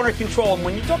got it all under control. And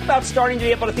when you talk about starting to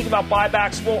be able to think about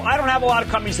buybacks, well, I don't have a lot of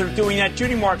companies that are doing that.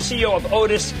 Judy Marks, CEO of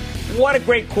Otis, what a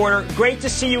great quarter. Great to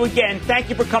see you again. Thank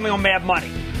you for coming on Mad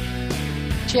Money.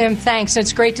 Jim, thanks.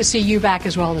 It's great to see you back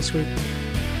as well this week.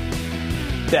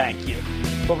 Thank you.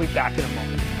 We'll be back in a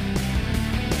moment.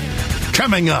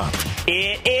 Coming up.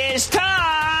 It is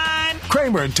time.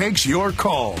 Kramer takes your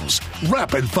calls.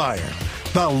 Rapid fire.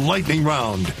 The lightning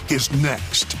round is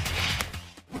next.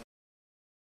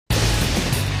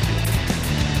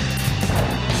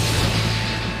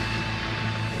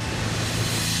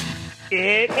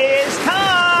 It is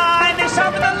time. It's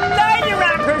time for the lightning round.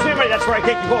 That's where I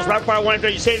take your calls. Rapid fire. One after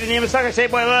you say the name of the stock. I say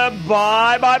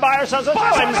bye or something.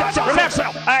 Remember,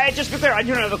 just be clear. I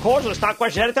do know the calls or the stock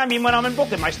question ahead of time, even when I'm in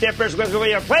Brooklyn. My staff bears will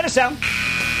go play the sound.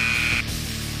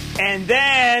 And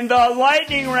then the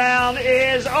lightning round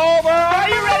is over. Are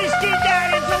you ready, Steve?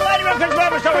 Down into the lightning round.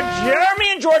 Let's start with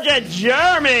Jeremy in Georgia.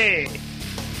 Jeremy.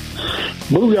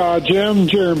 Booyah, Jim.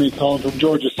 Jeremy calling from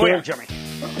Georgia. Booyah, Jeremy.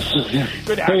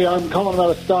 Good. Hey, I'm calling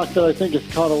about a stock that I think has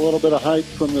caught a little bit of hype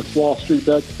from this Wall Street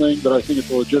Bets thing, but I think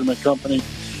it's a legitimate company.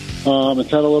 It's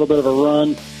had a little bit of a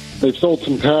run. They've sold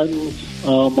some patents.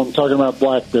 I'm talking about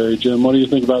BlackBerry, Jim. What do you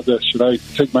think about this? Should I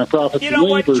take my profits and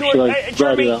leave, or should I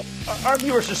ride it out? Our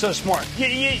viewers are so smart.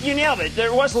 You nailed it.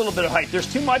 There was a little bit of hype.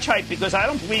 There's too much hype because I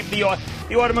don't believe the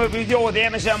automotive deal with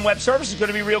Amazon Web Services is going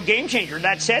to be a real game changer.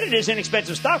 That said, it is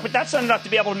inexpensive stock, but that's not enough to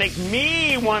be able to make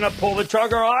me want to pull the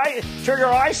trigger.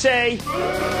 I say,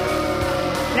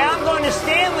 now I'm going to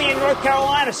Stanley in North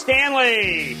Carolina.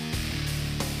 Stanley.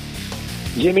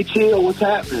 Jimmy Chill, what's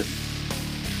happening?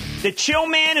 The chill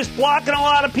man is blocking a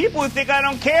lot of people who think I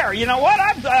don't care. You know what?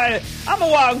 I'm a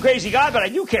wild and crazy guy, but I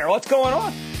do care. What's going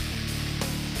on?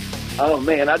 Oh,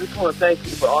 man, I just want to thank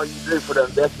you for all you do for the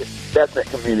investment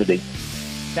community.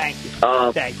 Thank you.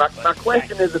 My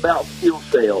question is about Fuel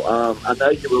Cell. I know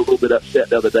you were a little bit upset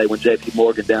the other day when J.P.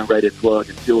 Morgan downgraded Plug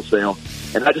and Fuel Cell,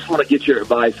 and I just want to get your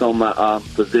advice on my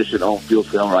position on Fuel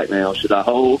Cell right now. Should I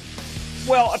hold?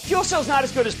 Well, Fuel Cell's not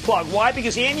as good as Plug. Why?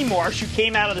 Because Andy Marsh, who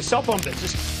came out of the cell phone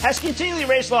business, has continually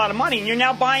raised a lot of money, and you're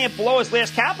now buying it below his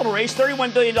last capital raise,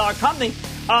 $31 billion company.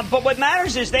 But what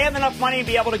matters is they have enough money to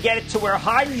be able to get it to where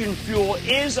hydrogen fuel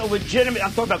is a legitimate, I'm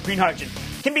talking about green hydrogen,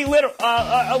 can be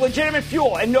a legitimate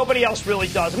fuel, and nobody else really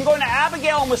does. I'm going to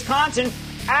Abigail in Wisconsin.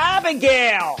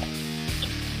 Abigail!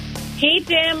 Hey,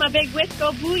 Jim, a big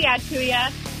Wisco booyah to you.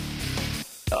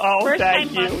 Oh,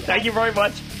 thank you. Thank you very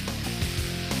much.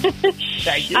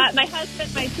 Thank you. My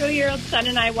husband, my 2-year-old son,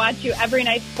 and I watch you every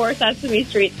night before Sesame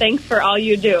Street. Thanks for all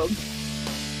you do.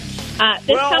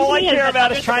 All I care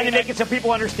about is trying to make it so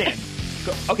people understand.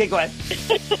 Okay, go ahead.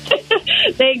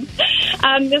 Thanks.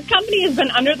 This company has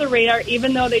been under the radar,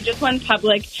 even though they just went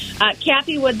public.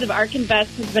 Kathy Woods of ARK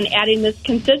Invest has been adding this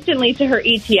consistently to her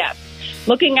ETF,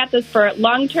 looking at this for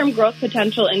long-term growth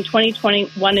potential in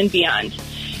 2021 and beyond.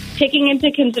 Taking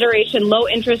into consideration low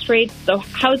interest rates, the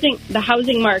housing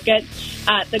market,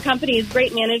 the company's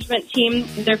great management team,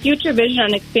 their future vision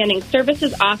on expanding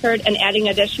services offered and adding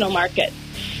additional markets.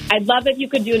 I'd love if you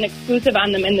could do an exclusive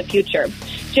on them in the future.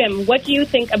 Jim, what do you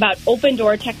think about Open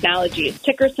Door Technologies?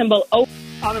 Ticker symbol O.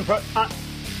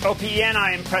 OPN,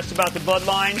 I am impressed about the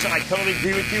bloodlines. I totally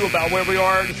agree with you about where we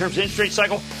are in terms of interest rate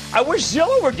cycle. I wish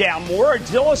Zillow were down more.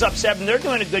 Zillow's up 7. They're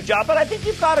doing a good job, but I think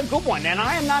you've got a good one. And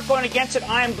I am not going against it.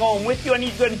 I am going with you. I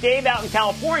need to go to Dave out in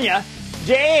California.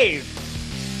 Dave.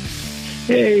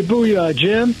 Hey, booyah,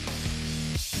 Jim.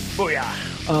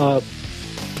 Booyah.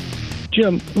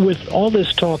 Jim, with all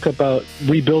this talk about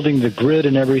rebuilding the grid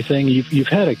and everything, you've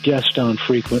had a guest on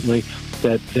frequently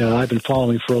that I've been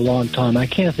following for a long time. I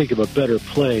can't think of a better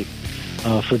play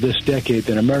for this decade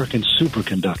than American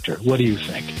Superconductor. What do you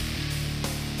think?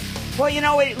 Well, you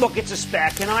know, look, it's a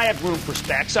spec, and I have room for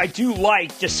specs. I do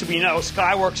like, just so you know,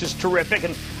 Skyworks is terrific,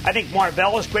 and I think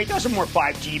Marvell is great. Those are more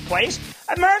 5G plays.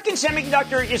 American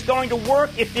Semiconductor is going to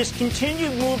work if this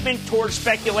continued movement towards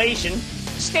speculation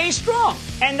stays strong.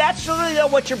 And that's really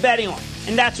what you're betting on.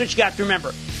 And that's what you got to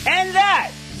remember. And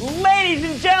that, ladies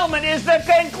and gentlemen, is the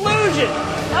conclusion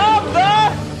of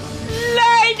the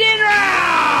Lightning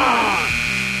Round!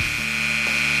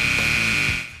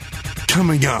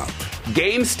 Coming up.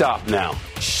 GameStop now.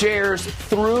 Shares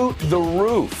through the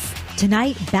roof.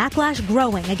 Tonight, backlash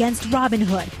growing against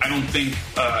Robinhood. I don't think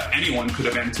anyone could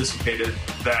have anticipated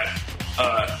that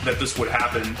this would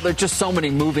happen. There are just so many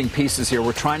moving pieces here.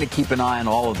 We're trying to keep an eye on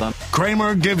all of them.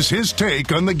 Kramer gives his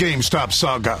take on the GameStop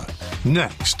saga.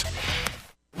 Next.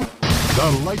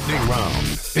 The Lightning Round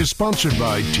is sponsored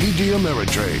by TD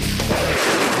Ameritrade.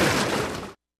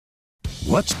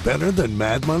 What's better than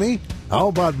Mad Money? How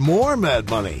about more Mad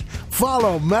Money?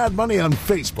 Follow Mad Money on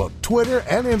Facebook, Twitter,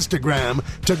 and Instagram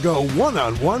to go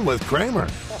one-on-one with Kramer.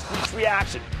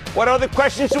 Reaction. What other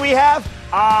questions do we have?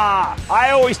 I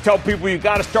always tell people you've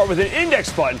got to start with an index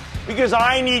fund because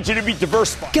I need you to be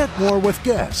diversified. Get more with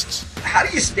guests. How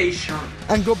do you stay sharp?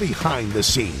 And go behind the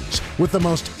scenes with the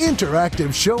most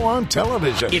interactive show on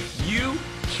television. If you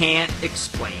can't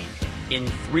explain in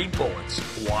 3 bullets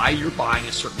why you're buying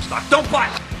a certain stock, don't buy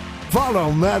it.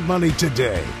 Follow Mad Money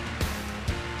today.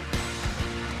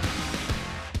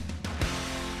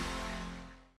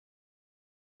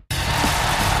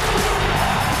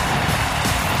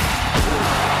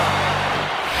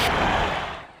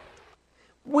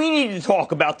 We need to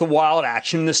talk about the wild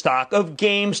action in the stock of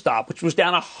GameStop, which was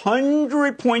down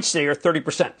 100 points today, or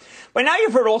 30%. By now,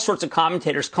 you've heard all sorts of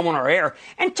commentators come on our air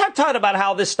and tut-tut about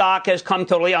how this stock has come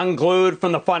totally unglued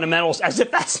from the fundamentals, as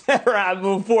if that's never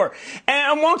happened before.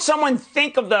 And won't someone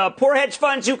think of the poor hedge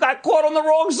funds who got caught on the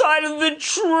wrong side of the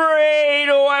trade?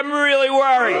 Oh, I'm really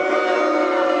worried.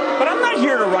 But I'm not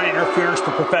here to run interference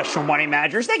for professional money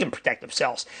managers. They can protect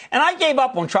themselves. And I gave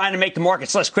up on trying to make the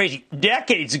markets less crazy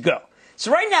decades ago.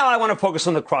 So right now, I want to focus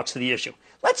on the crux of the issue.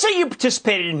 Let's say you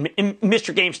participated in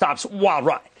Mr. GameStop's wild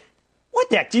ride. What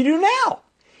the heck do you do now?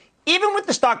 Even with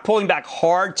the stock pulling back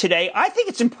hard today, I think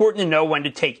it's important to know when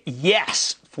to take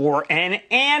yes for an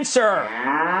answer.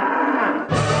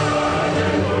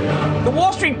 The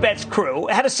Wall Street Bets crew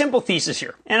had a simple thesis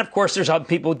here. And of course, there's other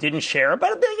people who didn't share.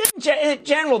 But in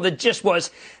general, the gist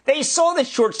was they saw that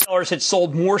short sellers had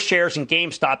sold more shares in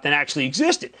GameStop than actually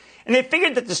existed. And they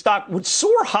figured that the stock would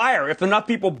soar higher if enough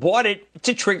people bought it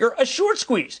to trigger a short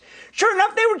squeeze. Sure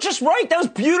enough, they were just right. That was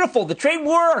beautiful. The trade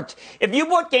worked. If you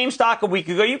bought GameStop a week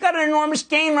ago, you've got an enormous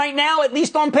gain right now, at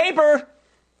least on paper.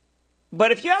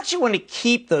 But if you actually want to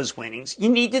keep those winnings, you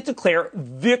need to declare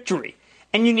victory.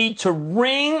 And you need to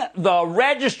ring the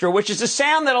register, which is a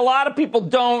sound that a lot of people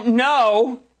don't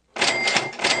know.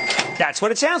 That's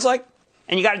what it sounds like.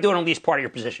 And you got to do it on at least part of your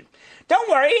position. Don't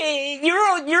worry,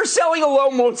 you're selling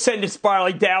alone won't send it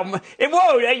spiraling down. It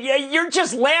won't. You're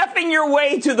just laughing your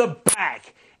way to the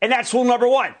back. And that's rule number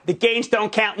 1. The gains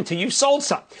don't count until you've sold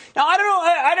some. Now,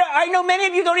 I know many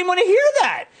of you don't even want to hear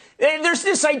that. There's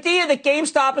this idea that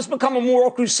GameStop has become a moral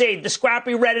crusade, the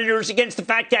scrappy Redditors against the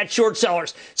fat cat short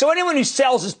sellers. So anyone who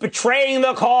sells is betraying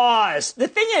the cause. The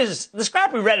thing is, the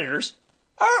scrappy Redditors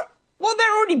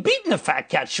they're already beating the fat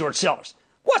cat short sellers.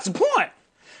 What's the point?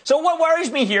 So what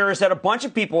worries me here is that a bunch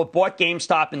of people have bought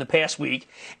GameStop in the past week,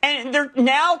 and they're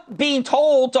now being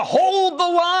told to hold the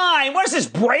line. What is this,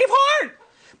 Braveheart?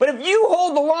 But if you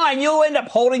hold the line, you'll end up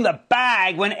holding the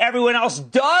bag when everyone else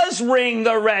does ring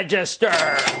the register.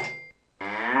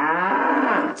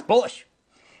 It's bullish.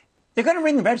 They're going to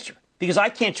ring the register because I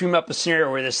can't dream up a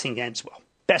scenario where this thing ends well.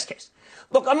 Best case.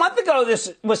 Look, a month ago,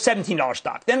 this was $17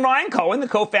 stock. Then Ryan Cohen, the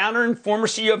co-founder and former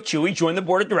CEO of Chewy, joined the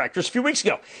board of directors a few weeks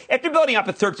ago after building up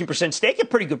a 13% stake at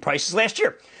pretty good prices last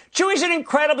year. Chewy's an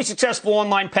incredibly successful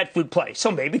online pet food play,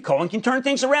 so maybe Cohen can turn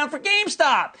things around for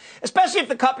GameStop, especially if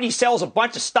the company sells a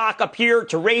bunch of stock up here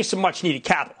to raise some much-needed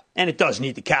capital. And it does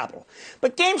need the capital.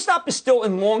 But GameStop is still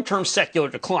in long-term secular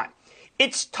decline.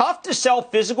 It's tough to sell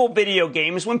physical video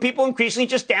games when people increasingly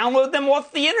just download them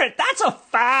off the internet. That's a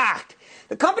fact.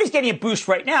 The company's getting a boost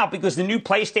right now because the new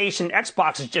PlayStation and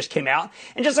Xboxes just came out.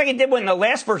 And just like it did when the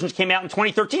last versions came out in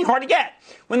 2013, hard to get.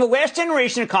 When the last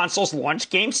generation of consoles launched,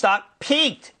 GameStop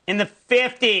peaked in the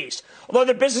 50s. Although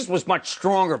their business was much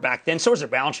stronger back then, so was their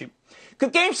balance sheet.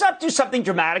 Could GameStop do something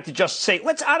dramatic to just say,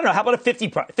 how about a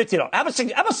 $50? How about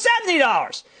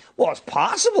 $70? Well, it's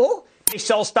possible. They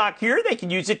sell stock here. They can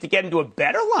use it to get into a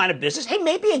better line of business. Hey,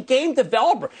 maybe a game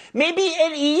developer, maybe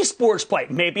an esports play,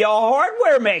 maybe a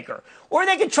hardware maker. Or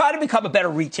they could try to become a better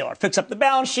retailer, fix up the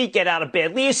balance sheet, get out of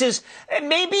bad leases, and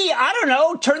maybe,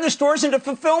 turn the stores into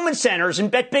fulfillment centers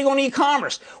and bet big on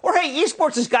e-commerce. Or, hey,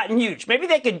 esports has gotten huge. Maybe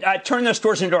they could turn those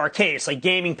stores into arcades, like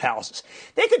gaming palaces.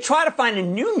 They could try to find a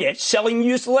new niche selling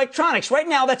used electronics. Right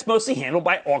now, that's mostly handled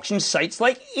by auction sites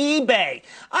like eBay.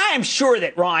 I am sure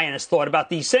that Ryan has thought about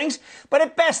these things, but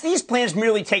at best, these plans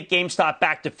merely take GameStop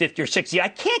back to 50 or 60. I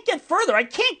can't get further. I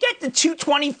can't get to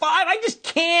 225. I just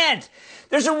can't.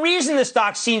 There's a reason the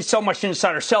stock's seen so much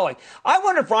insider selling. I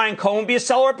wonder if Ryan Cohen would be a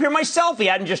seller up here myself. He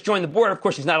hadn't just joined the board. Of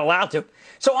course, he's not allowed to.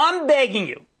 So I'm begging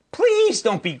you, please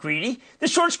don't be greedy. The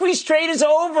short squeeze trade is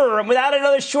over. And without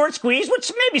another short squeeze, which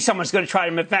maybe someone's going to try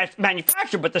to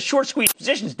manufacture, but the short squeeze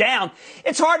position's down,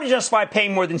 it's hard to justify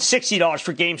paying more than $60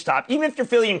 for GameStop, even if you're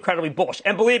feeling incredibly bullish.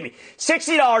 And believe me,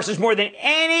 $60 is more than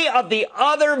any of the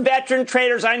other veteran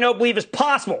traders I know believe is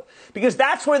possible, because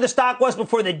that's where the stock was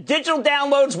before the digital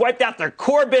downloads wiped out their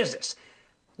core business.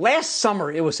 Last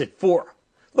summer, it was at $4.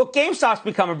 Look, GameStop's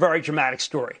become a very dramatic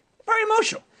story, very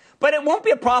emotional. But it won't be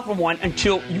a profitable one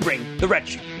until you ring the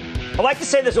register. I like to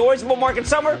say there's always a bull market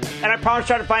somewhere, and I promise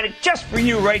to try to find it just for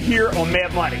you right here on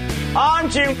Mad Money. I'm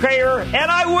Jim Cramer, and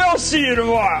I will see you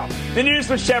tomorrow. The News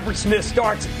with Shepard Smith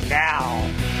starts now.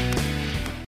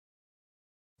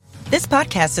 This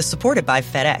podcast is supported by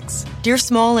FedEx. Dear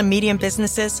small and medium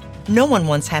businesses, no one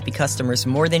wants happy customers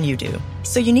more than you do.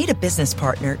 So you need a business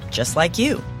partner just like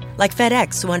you. Like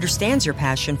FedEx, who understands your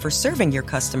passion for serving your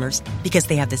customers because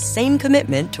they have the same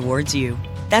commitment towards you.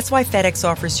 That's why FedEx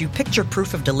offers you picture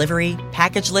proof of delivery,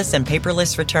 packageless and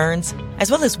paperless returns,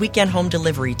 as well as weekend home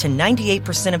delivery to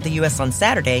 98% of the U.S. on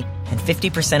Saturday and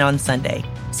 50% on Sunday.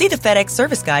 See the FedEx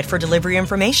service guide for delivery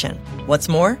information. What's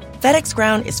more, FedEx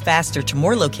Ground is faster to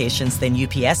more locations than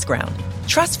UPS Ground.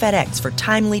 Trust FedEx for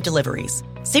timely deliveries.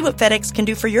 See what FedEx can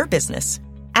do for your business.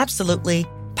 Absolutely,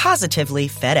 positively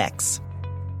FedEx.